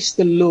just breach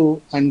the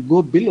low and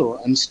go below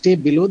and stay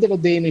below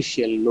the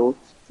initial low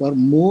for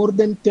more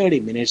than 30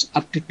 minutes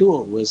up to 2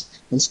 hours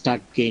and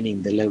start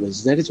gaining the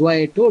levels. That is why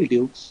I told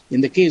you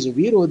in the case of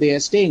Euro, they are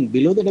staying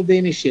below the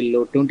initial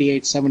low,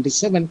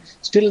 28.77,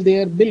 still they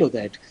are below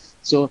that.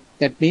 So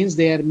that means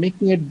they are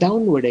making a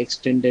downward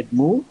extended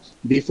move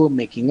before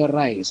making a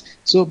rise.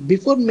 So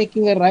before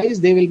making a rise,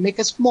 they will make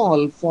a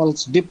small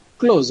false dip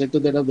closer to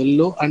that of the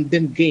low and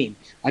then gain.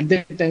 At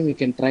that time, we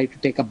can try to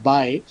take a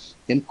buy,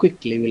 then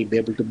quickly we'll be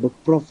able to book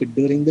profit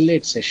during the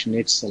late session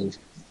itself.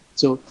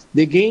 So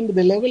they gained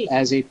the level,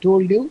 as I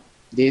told you,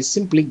 they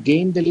simply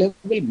gained the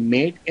level,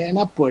 made an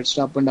upward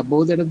stop and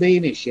above that of the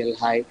initial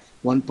high,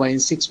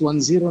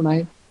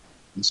 1.6109,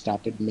 and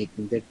started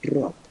making the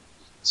drop.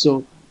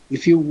 So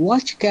if you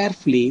watch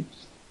carefully,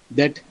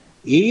 that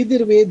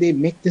either way they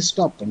make the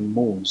stop and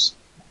moves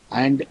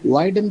and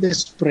widen the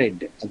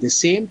spread. At the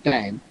same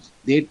time,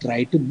 they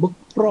try to book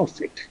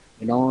profit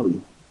in all.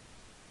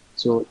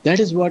 So that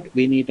is what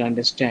we need to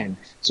understand.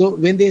 So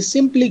when they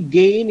simply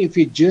gain, if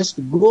you just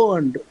go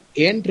and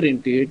enter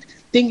into it,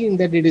 thinking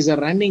that it is a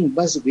running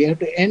bus, we have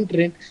to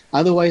enter it,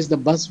 otherwise the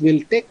bus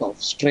will take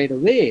off straight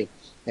away.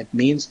 That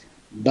means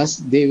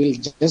they will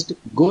just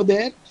go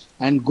there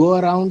and go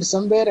around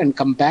somewhere and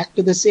come back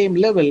to the same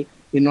level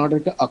in order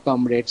to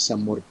accommodate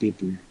some more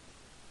people.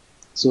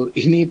 So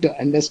you need to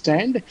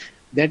understand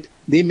that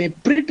they may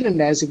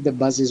pretend as if the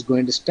bus is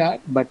going to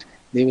start, but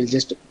they will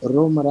just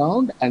roam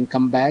around and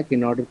come back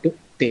in order to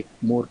take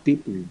more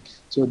people.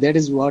 So that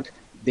is what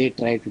they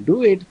try to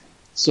do it.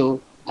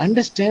 So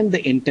understand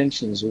the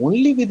intentions.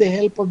 Only with the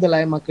help of the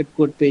live market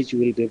code page you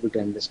will be able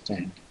to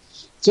understand.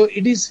 So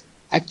it is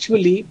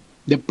actually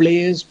the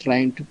players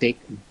trying to take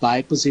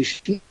buy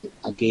position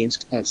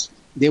against us.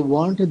 They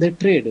want the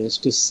traders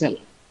to sell.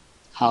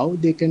 How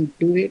they can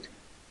do it?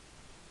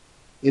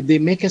 If they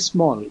make a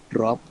small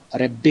drop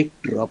or a big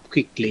drop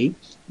quickly,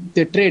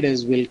 the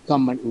traders will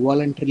come and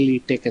voluntarily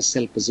take a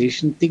sell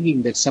position,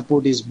 thinking that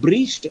support is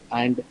breached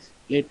and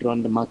later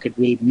on the market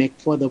will make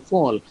further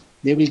fall.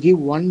 They will give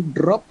one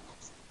drop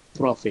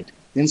profit.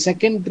 Then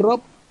second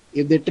drop,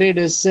 if the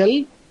traders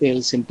sell,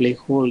 they'll simply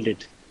hold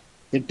it.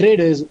 The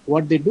traders,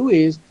 what they do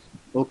is,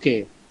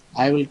 okay,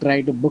 I will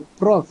try to book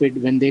profit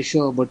when they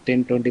show about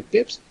 10-20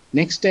 pips.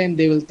 Next time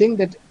they will think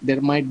that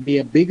there might be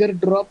a bigger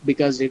drop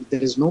because if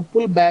there is no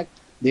pullback,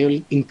 they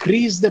will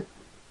increase the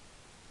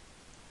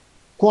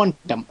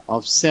quantum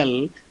of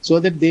sell so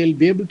that they will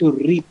be able to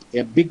reap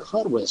a big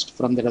harvest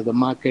from the other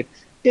market.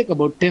 Take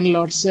about 10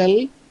 lot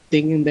sell,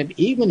 thinking that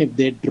even if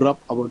they drop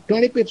about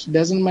 20 pips,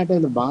 doesn't matter,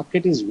 the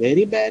market is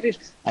very bearish,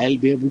 I'll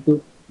be able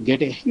to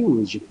get a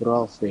huge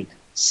profit.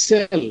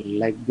 Sell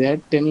like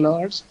that 10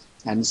 lots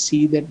and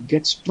see that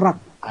get struck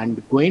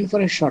and go in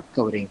for a short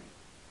covering.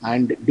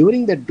 And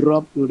during the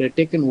drop, you would have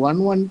taken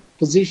 1-1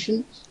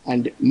 position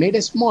and made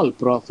a small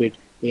profit.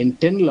 In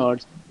 10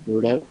 lots, you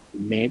would have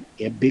made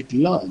a big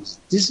loss.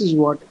 This is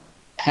what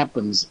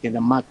happens in the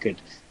market.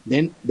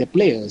 Then the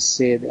players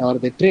say, or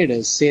the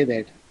traders say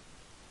that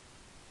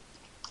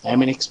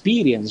I'm an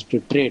experienced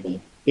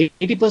trader.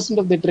 80%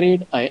 of the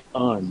trade I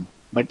earn,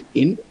 but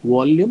in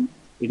volume,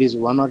 it is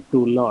 1 or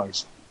 2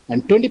 lots.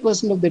 And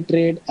 20% of the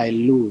trade I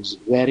lose,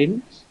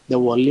 wherein the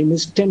volume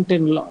is 10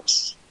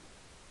 lots.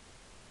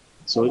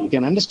 So you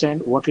can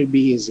understand what will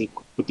be his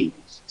equity.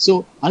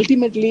 So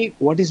ultimately,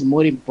 what is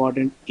more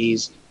important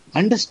is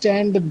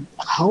understand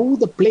how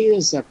the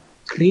players are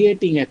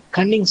creating a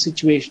cunning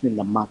situation in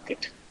the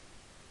market.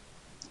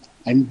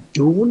 And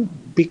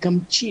don't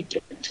become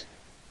cheated.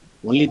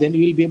 Only then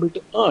you will be able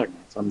to earn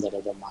from that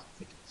other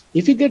market.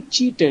 If you get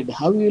cheated,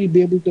 how you will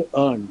be able to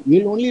earn?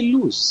 You will only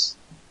lose.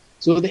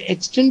 So the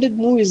extended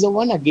move is the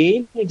one,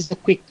 again, it is a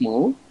quick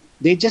move.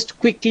 They just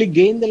quickly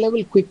gain the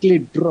level, quickly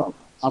drop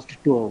after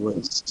 2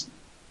 hours.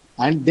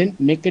 And then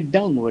make a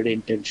downward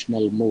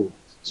intentional move.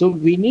 So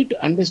we need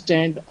to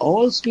understand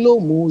all slow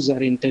moves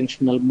are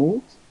intentional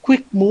move,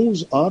 quick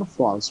moves are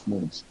false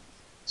moves.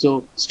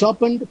 So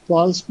stop and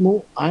false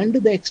move and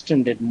the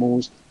extended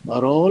moves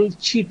are all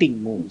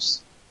cheating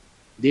moves.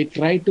 They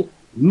try to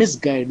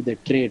misguide the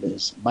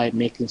traders by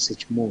making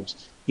such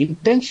moves.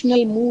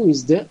 Intentional move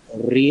is the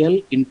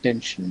real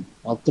intention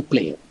of the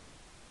player.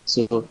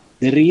 So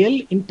the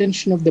real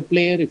intention of the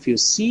player, if you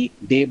see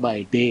day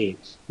by day,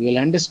 you will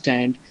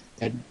understand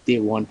that they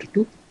wanted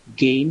to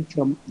gain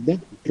from the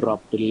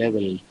dropped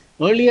level.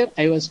 Earlier,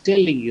 I was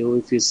telling you,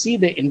 if you see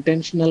the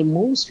intentional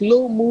moves,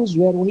 slow moves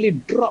were only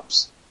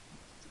drops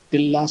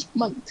till last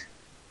month.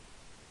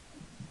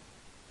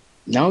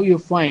 Now you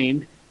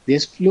find they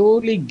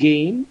slowly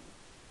gain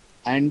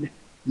and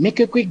make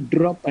a quick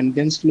drop and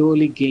then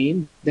slowly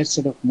gain. That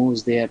sort of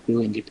moves they are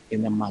doing it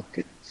in the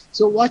market.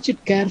 So watch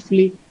it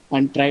carefully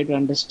and try to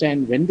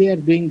understand when they are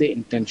doing the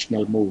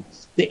intentional move.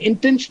 The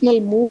intentional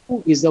move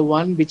is the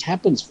one which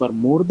happens for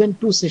more than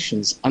 2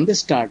 sessions on the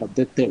start of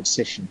the third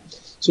session.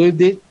 So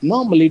they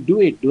normally do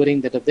it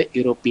during that of the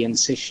European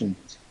session.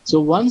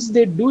 So once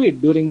they do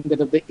it during that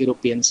of the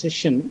European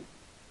session,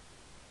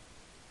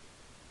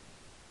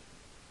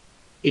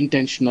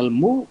 intentional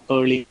move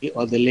early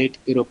or the late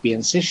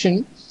European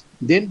session,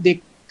 then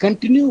they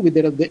continue with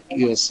the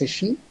US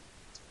session,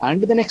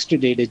 and the next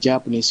day the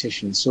Japanese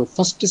session. So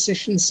first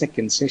session,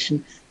 second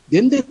session,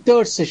 then the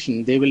third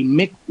session, they will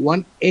make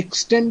one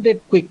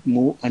extended quick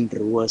move and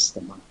reverse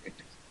the market.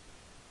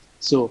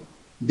 So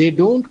they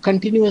don't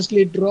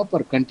continuously drop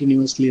or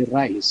continuously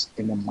rise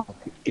in the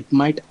market. It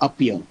might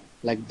appear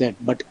like that,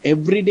 but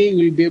every day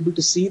you will be able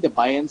to see the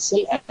buy and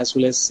sell as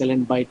well as sell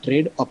and buy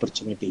trade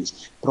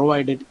opportunities,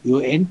 provided you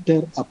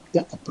enter up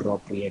the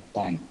appropriate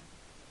time.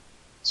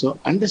 So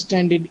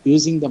understand it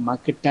using the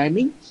market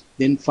timing,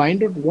 then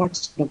find out what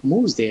sort of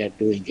moves they are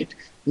doing it.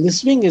 And the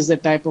swing is the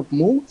type of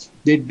move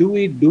they do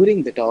it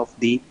during that of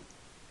the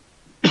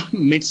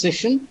mid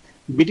session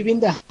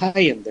between the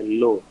high and the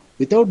low.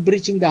 Without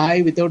breaching the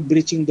high, without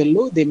breaching the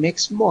low, they make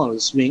small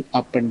swing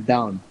up and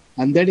down,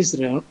 and that is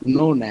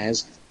known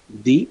as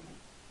the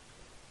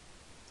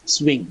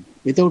swing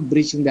without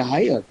breaching the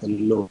high or the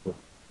low.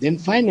 Then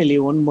finally,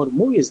 one more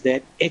move is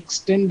that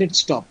extended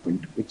stop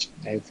point, which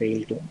I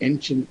failed to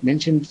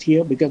mention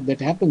here because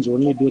that happens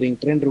only during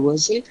trend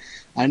reversal.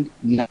 And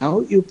now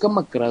you come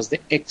across the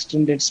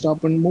extended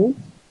stop and move,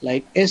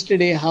 like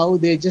yesterday, how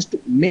they just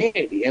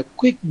made a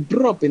quick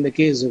drop in the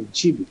case of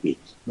GBP.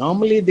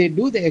 Normally, they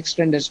do the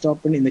extended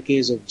stop and in the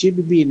case of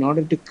GBP in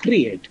order to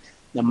create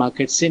the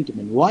market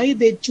sentiment. Why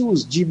they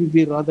choose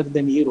GBP rather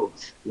than Euro?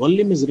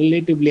 Volume is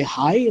relatively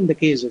high in the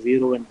case of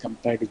Euro when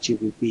compared to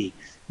GBP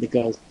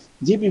because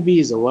GBP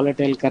is a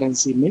volatile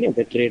currency. Many of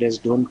the traders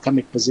don't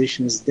commit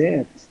positions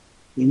there.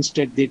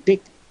 Instead, they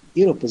take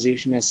Euro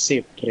position as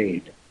safe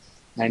trade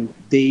and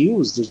they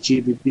use the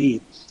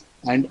GBP.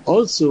 And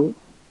also,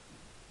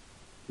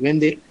 when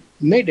they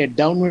made a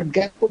downward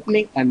gap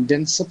opening and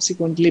then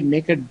subsequently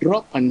make a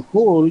drop and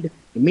hold,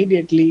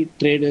 immediately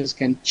traders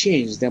can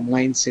change their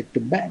mindset to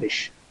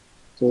bearish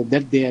so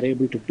that they are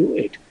able to do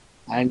it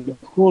and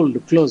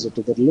hold closer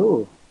to the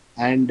low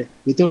and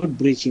without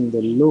breaching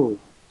the low.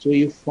 So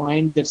you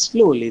find that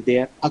slowly they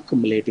are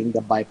accumulating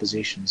the buy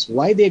positions.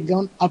 Why they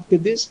gone up to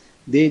this?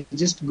 They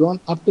just gone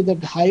up to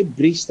that high,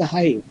 breach the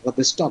high for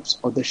the stops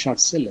or the short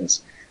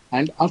sellers,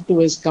 and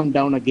afterwards come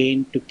down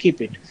again to keep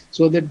it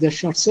so that the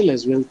short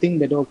sellers will think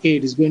that, okay,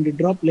 it is going to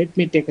drop, let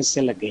me take a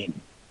sell again.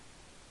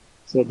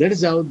 So that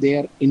is how they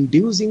are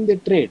inducing the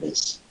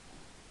traders.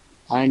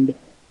 And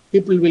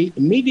people will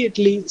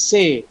immediately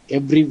say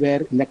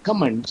everywhere in the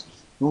comments,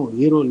 no,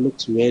 Euro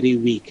looks very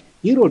weak.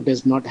 Euro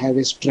does not have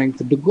a strength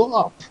to go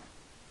up,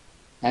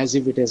 as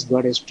if it has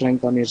got a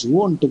strength on its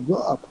own to go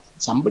up.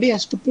 Somebody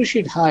has to push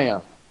it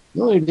higher.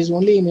 No, it is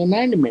only an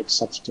inanimate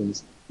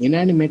substance,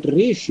 inanimate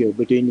ratio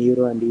between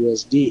Euro and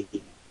USD.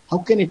 How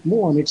can it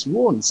move on its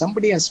own?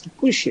 Somebody has to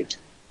push it.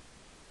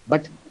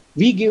 But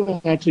we give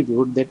an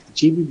attribute that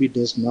GBP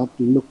does not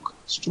look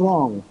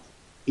strong.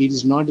 It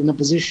is not in a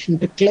position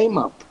to climb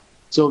up.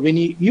 So when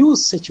you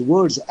use such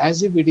words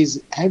as if it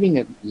is having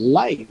a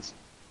life,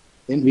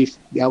 then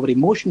our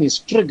emotion is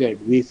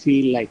triggered. We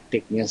feel like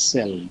taking a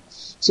sell.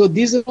 So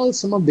these are all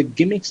some of the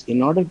gimmicks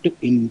in order to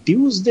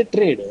induce the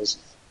traders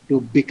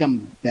to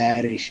become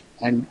bearish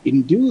and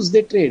induce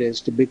the traders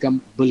to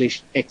become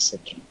bullish,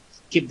 etc.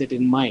 Keep that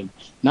in mind.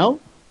 Now,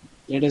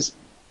 let us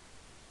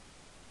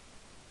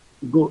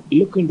go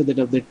look into that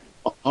of the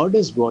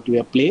orders what we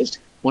have placed.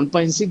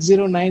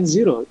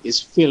 1.6090 is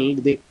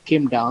filled. They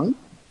came down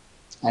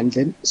and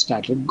then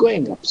started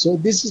going up. So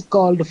this is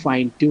called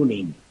fine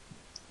tuning.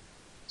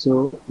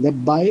 So the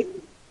buy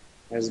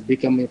has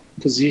become a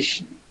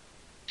position.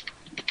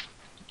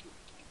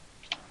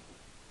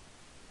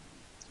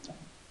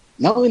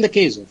 Now in the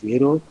case of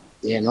Euro,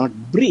 they are not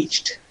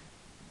breached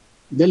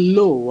the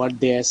low what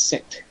they are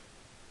set.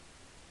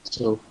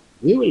 So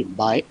we will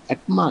buy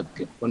at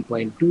market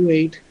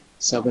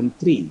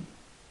 1.2873.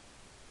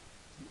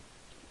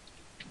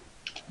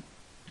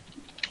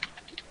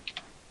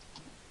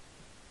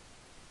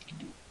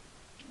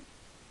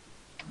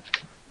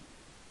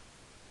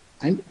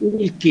 And we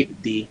will keep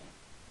the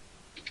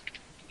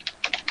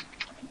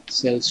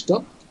sell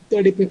stop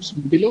 30 pips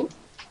below.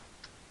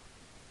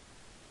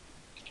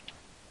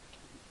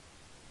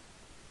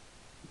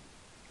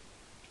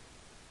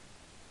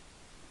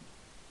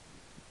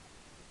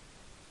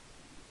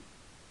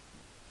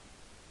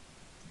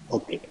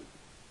 Okay.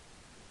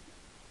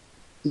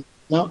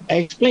 Now I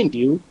explained to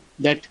you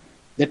that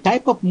the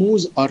type of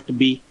moves are to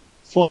be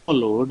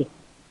followed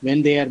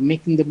when they are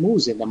making the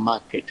moves in the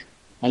market.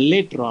 And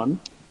later on,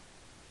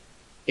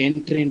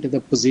 enter into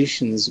the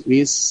positions,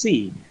 we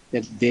see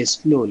that they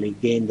slowly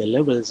gain the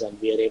levels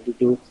and we are able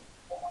to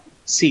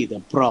see the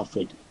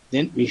profit.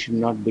 Then we should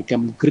not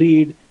become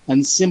greed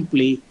and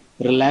simply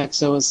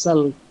relax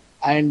ourselves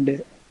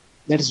And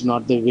that is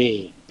not the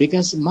way,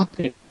 because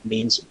market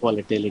means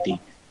volatility.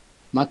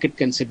 Market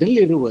can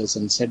suddenly reverse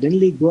and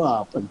suddenly go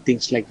up and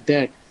things like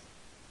that.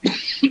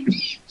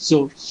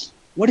 So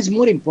what is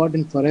more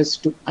important for us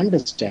to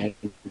understand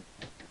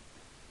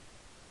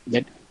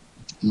that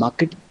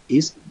market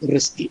is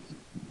risky.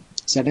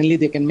 Suddenly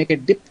they can make a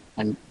dip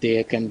and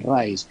they can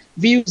rise.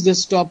 We use the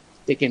stop,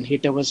 they can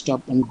hit our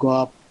stop and go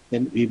up,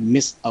 then we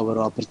miss our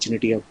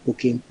opportunity of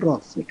booking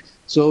profit.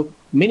 So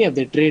many of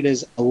the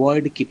traders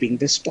avoid keeping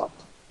the stop,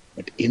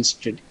 but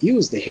instead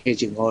use the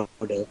hedging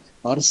order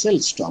or sell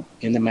stop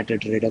in the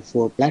MetaTrader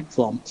 4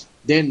 platform.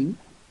 Then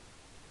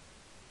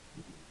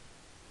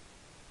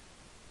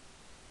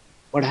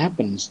what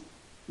happens?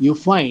 You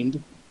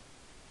find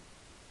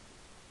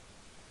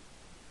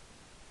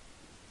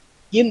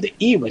in the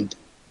event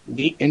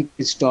the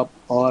entry stop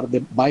or the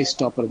buy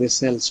stop or the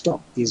sell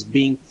stop is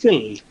being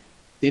filled,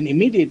 then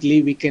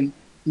immediately we can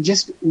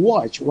just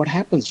watch what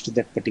happens to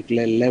that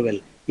particular level.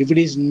 If it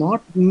is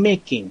not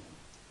making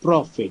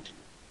profit,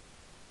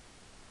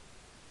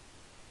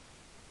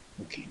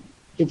 okay,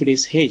 if it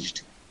is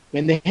hedged,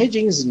 when the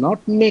hedging is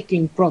not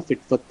making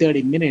profit for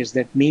 30 minutes,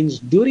 that means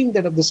during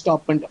that of the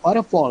stop and or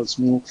a false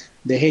move,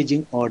 the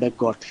hedging order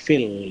got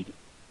filled.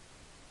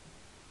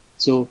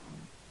 So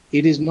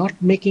it is not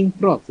making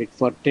profit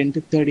for 10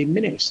 to 30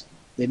 minutes,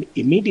 then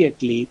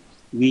immediately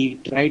we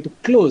try to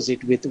close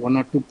it with 1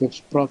 or 2 pips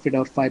profit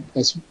or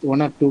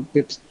 1 or 2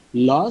 pips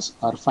loss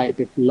or 5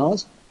 pip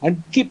loss,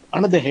 and keep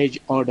another hedge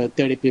order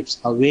 30 pips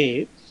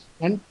away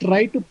and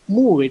try to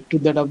move it to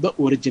that of the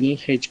original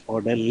hedge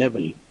order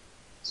level.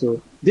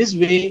 So this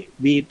way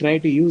we try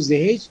to use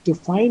the hedge to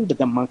find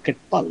the market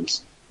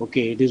pulse.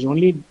 Okay, it is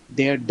only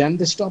they have done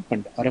the stop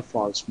and or a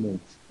false move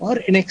or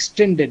an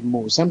extended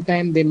move.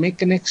 Sometimes they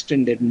make an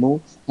extended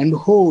move and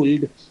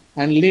hold,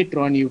 and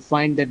later on you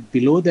find that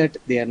below that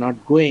they are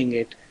not going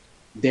it.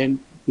 Then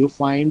you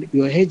find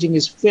your hedging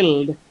is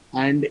filled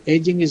and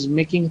hedging is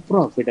making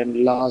profit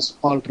and loss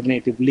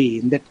alternatively.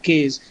 In that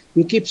case,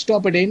 you keep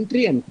stop at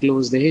entry and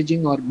close the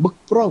hedging or book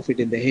profit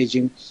in the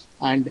hedging.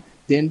 And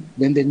then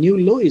when the new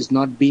low is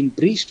not being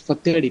breached for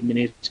 30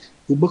 minutes,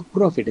 you book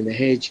profit in the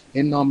hedge,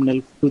 a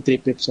nominal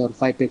 2-3 pips or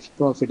 5 pips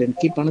profit, and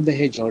keep another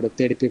hedge order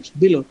 30 pips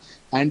below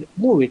and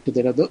move it to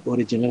the other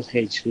original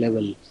hedge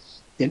level.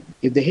 Then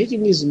if the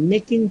hedging is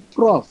making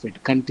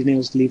profit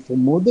continuously for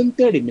more than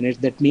 30 minutes,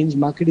 that means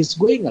market is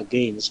going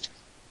against.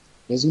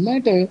 Doesn't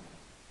matter,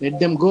 let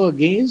them go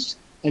against,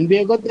 and we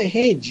have got the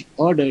hedge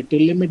order to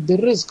limit the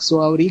risk,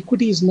 so our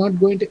equity is not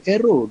going to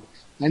erode.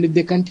 And if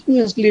they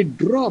continuously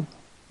drop,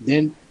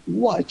 then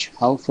watch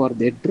how far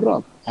they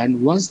drop.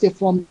 And once they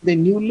form the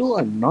new low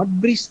and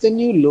not breach the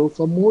new low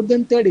for more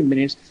than 30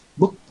 minutes,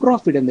 book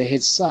profit on the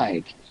hedge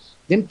side.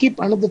 Then keep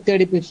another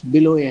 30 pips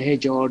below a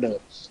hedge order.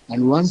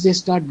 And once they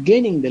start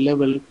gaining the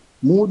level,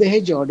 move the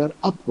hedge order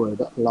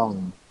upward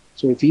along.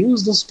 So if you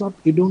use the stop,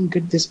 you don't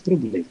get this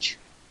privilege.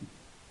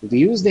 If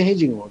you use the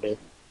hedging order,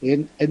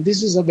 and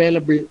this is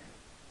available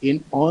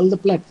in all the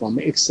platforms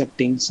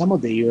excepting some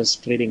of the US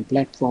trading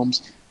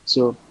platforms.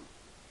 So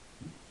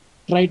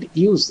try to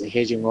use the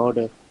hedging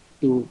order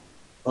to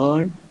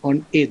earn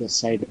on either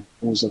side of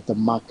moves of the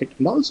market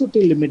and also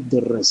to limit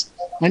the risk.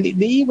 And in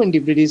the event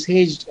if it is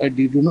hedged,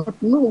 you do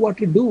not know what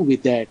to do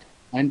with that,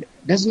 and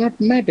does not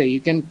matter. You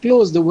can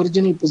close the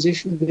original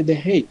position with the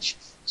hedge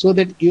so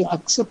that you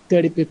accept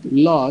 30 pip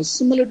loss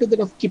similar to that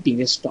of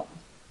keeping a stop.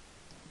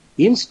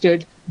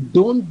 Instead,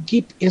 don't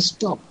keep a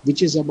stop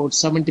which is about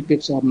 70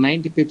 pips or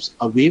 90 pips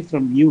away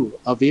from you,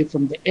 away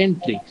from the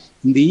entry.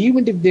 In the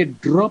event if they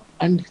drop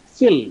and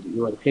fill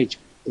your hedge,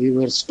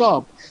 your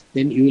stop,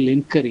 then you will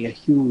incur a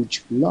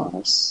huge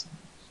loss.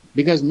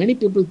 Because many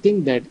people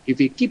think that if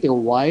you keep a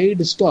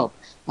wide stop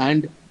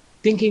and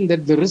thinking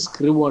that the risk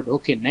reward,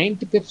 okay,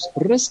 90 pips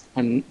risk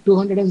and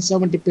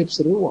 270 pips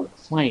reward,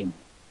 fine,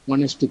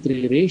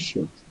 1:3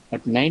 ratio.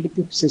 But 90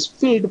 pips is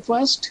filled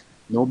first,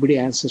 nobody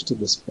answers to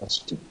this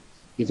question.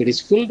 If it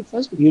is filled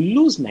first, you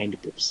lose 90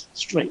 pips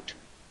straight.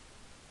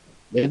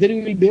 Whether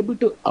you will be able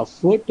to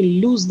afford to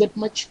lose that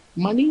much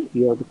money,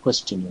 you have to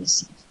question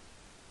yourself.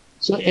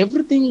 So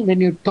everything,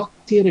 when you talk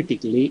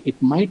theoretically,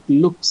 it might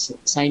look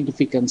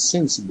scientific and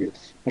sensible,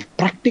 but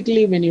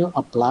practically when you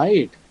apply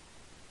it,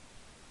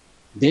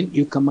 then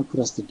you come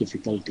across the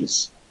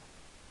difficulties.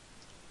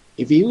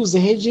 If you use the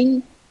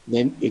hedging,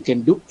 then you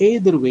can do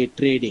either way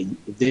trading.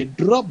 If they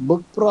drop,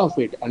 book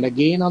profit, and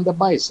again on the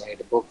buy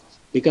side, book.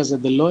 Because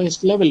at the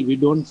lowest level, we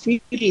don't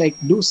feel like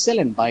do sell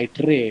and buy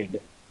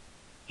trade.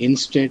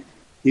 Instead,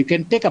 you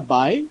can take a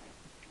buy,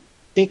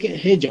 take a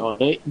hedge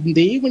order.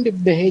 Even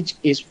if the hedge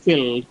is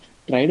filled,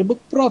 try to book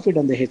profit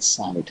on the hedge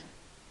side.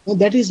 Now,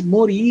 that is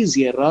more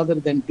easier rather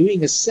than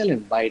doing a sell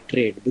and buy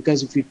trade.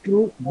 Because if you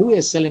do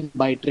a sell and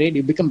buy trade,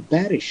 you become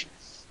bearish.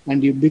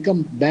 And you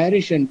become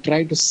bearish and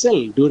try to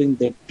sell during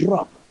the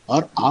drop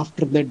or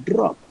after the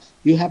drop.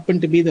 You happen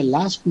to be the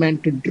last man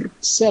to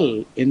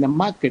sell in the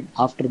market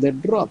after the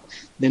drop.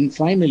 Then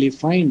finally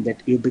find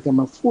that you become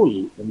a fool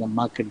in the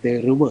market.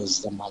 They reverse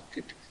the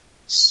market.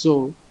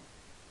 So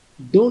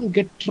don't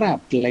get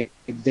trapped like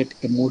that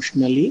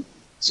emotionally.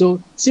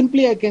 So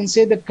simply I can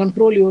say that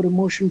control your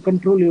emotion,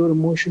 control your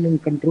emotion,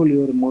 and control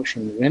your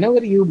emotion.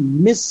 Whenever you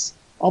miss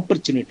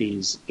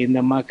opportunities in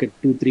the market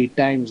 2-3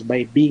 times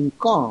by being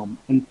calm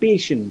and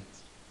patient,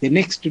 the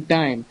next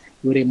time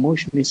your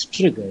emotion is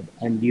triggered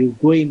and you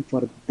go in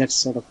for that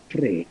sort of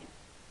trade.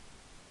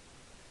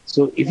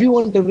 So if you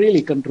want to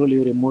really control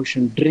your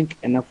emotion, drink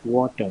enough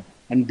water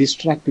and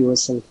distract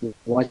yourself with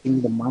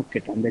watching the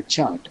market and the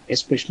chart,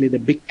 especially the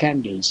big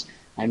candles.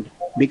 And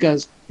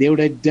because they would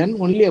have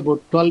done only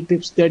about 12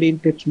 pips, 13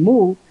 pips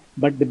move,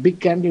 but the big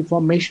candle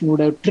formation would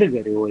have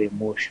triggered your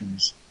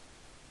emotions.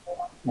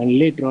 And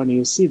later on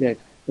you see that,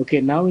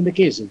 okay, now in the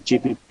case of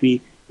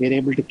GBP, we are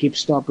able to keep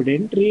stop at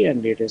entry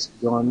and it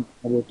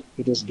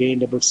has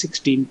gained about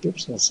 16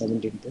 pips or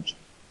 17 pips.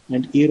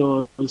 And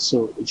Euro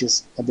also, which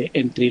is at the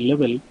entry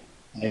level,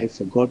 I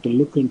forgot to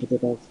look into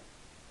that.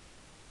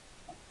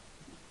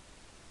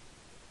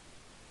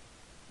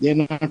 They are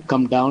not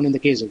come down in the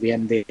case of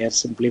yen. They are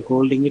simply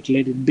holding it,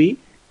 let it be.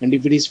 And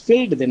if it is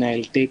filled, then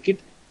I'll take it.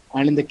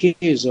 And in the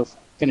case of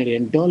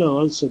Canadian dollar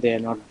also, they are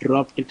not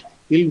dropped it.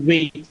 We'll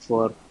wait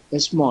for a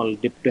small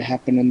dip to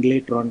happen, and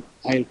later on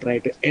I'll try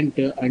to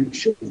enter and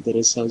show the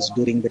results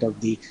during that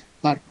of the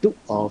part 2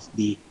 of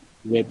the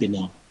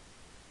webinar.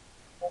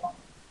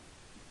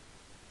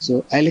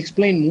 So I'll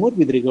explain more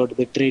with regard to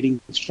the trading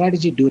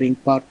strategy during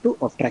part 2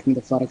 of Tracking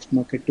the Forex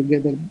Market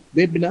Together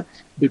webinar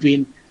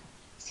between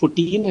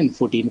 14 and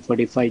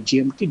 14:45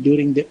 GMT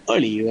during the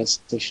early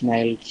US session.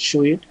 I'll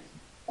show it,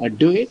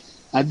 do it.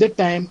 At that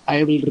time,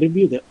 I will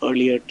review the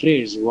earlier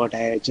trades, what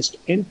I just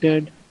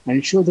entered,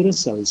 and show the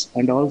results.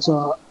 And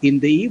also in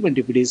the event,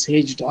 if it is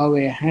hedged, how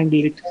I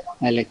handle it,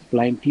 I'll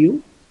explain to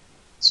you.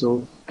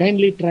 So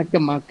kindly track the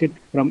market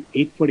from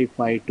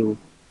 8:45 to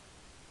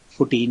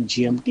 14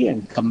 GMT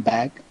and come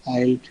back.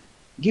 I'll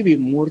give you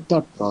more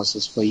thought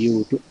process for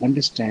you to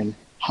understand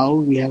how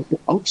we have to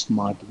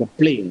outsmart the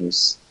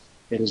players.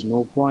 There is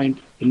no point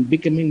in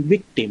becoming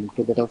victim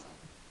to that of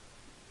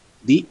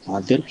the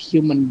other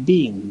human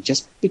being.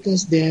 Just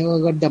because they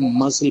have got the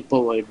muscle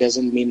power, it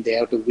doesn't mean they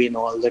have to win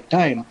all the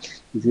time.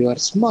 If you are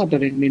smarter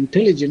and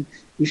intelligent,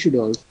 you should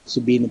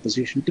also be in a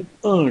position to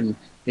earn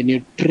when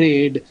you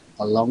trade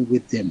along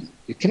with them.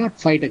 You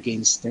cannot fight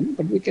against them,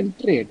 but we can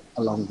trade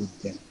along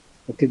with them.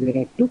 Okay, there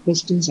are 2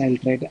 questions. I'll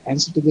try to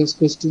answer to those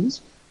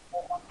questions.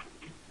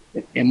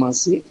 The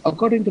MRC,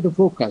 according to the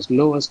forecast,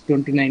 low was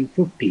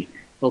 29.50.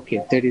 Okay,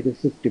 30 to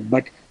 50,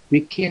 but we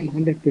came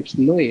 100 pips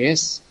low.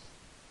 Yes,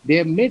 they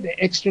have made an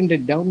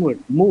extended downward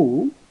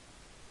move,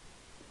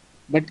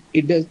 but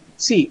it does.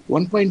 See,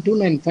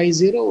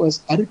 1.2950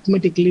 was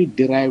arithmetically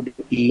derived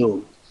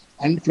low,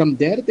 and from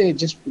there they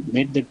just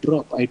made the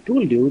drop. I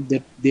told you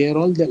that they are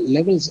all the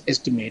levels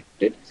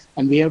estimated,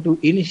 and we have to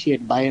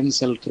initiate buy and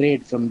sell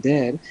trade from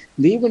there.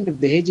 Even if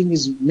the hedging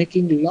is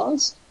making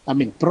loss,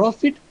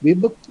 profit, we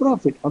book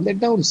profit on the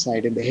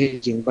downside in the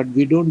hedging, but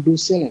we don't do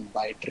sell and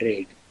buy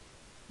trade.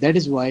 That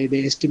is why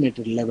the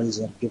estimated levels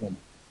are given.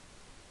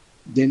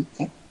 Then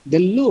the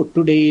low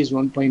today is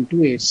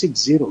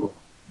 1.2860.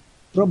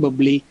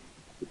 Probably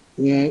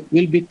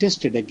will be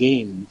tested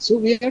again. So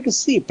we have to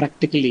see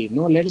practically.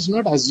 No, let us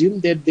not assume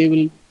that they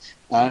will.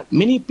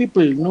 Many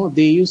people,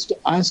 they used to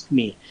ask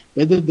me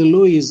whether the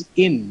low is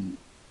in.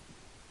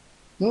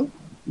 No,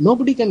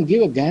 nobody can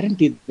give a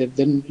guarantee that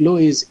the low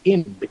is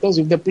in, because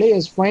if the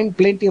players find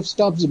plenty of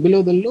stops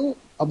below the low,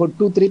 about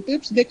 2-3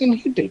 pips, they can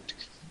hit it.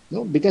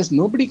 No, because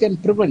nobody can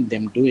prevent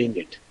them doing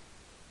it.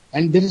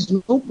 And there is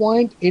no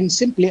point in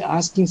simply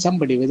asking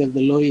somebody whether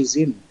the low is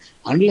in.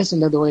 Unless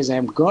and otherwise I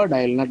am God,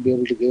 I will not be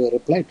able to give a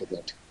reply to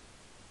that.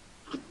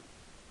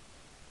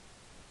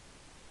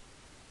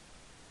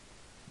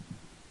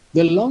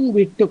 The long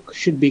we took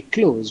should be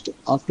closed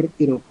after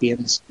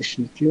European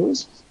session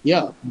close.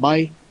 Yeah,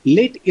 by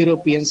late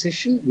European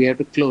session, we have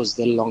to close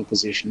the long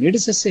position. It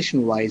is a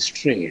session-wise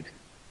trade.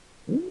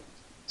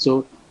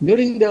 So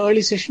during the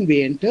early session,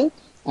 we enter,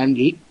 and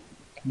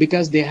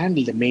because they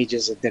handle the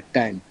majors at that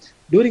time.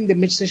 During the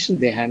mid-session,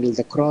 they handle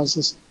the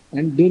crosses,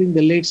 and during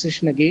the late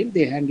session again,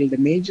 they handle the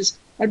majors.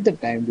 At the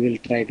time, we will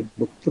try to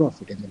book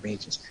profit in the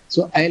majors.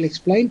 So I'll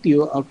explain to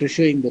you after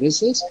showing the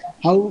results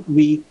how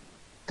we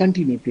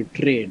continue to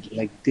trade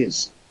like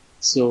this.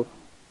 So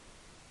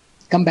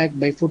come back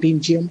by 14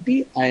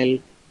 GMT. I'll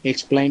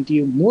explain to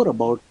you more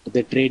about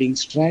the trading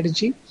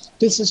strategy.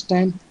 Till such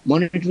time,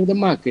 monitor the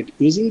market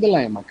using the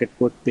live market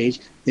quote page.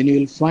 Then you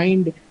will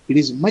find it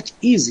is much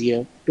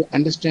easier to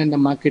understand the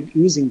market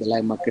using the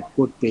live market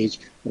quote page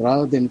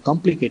rather than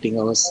complicating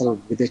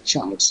ourselves with the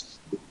charts.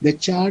 The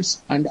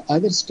charts and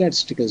other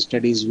statistical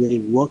studies will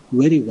work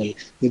very well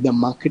if the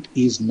market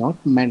is not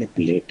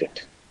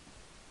manipulated.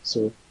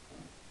 So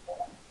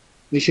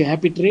wish you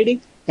happy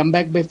trading. Come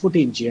back by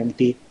 14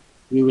 GMT.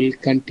 We will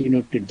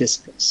continue to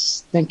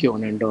discuss. Thank you,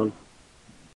 one and all.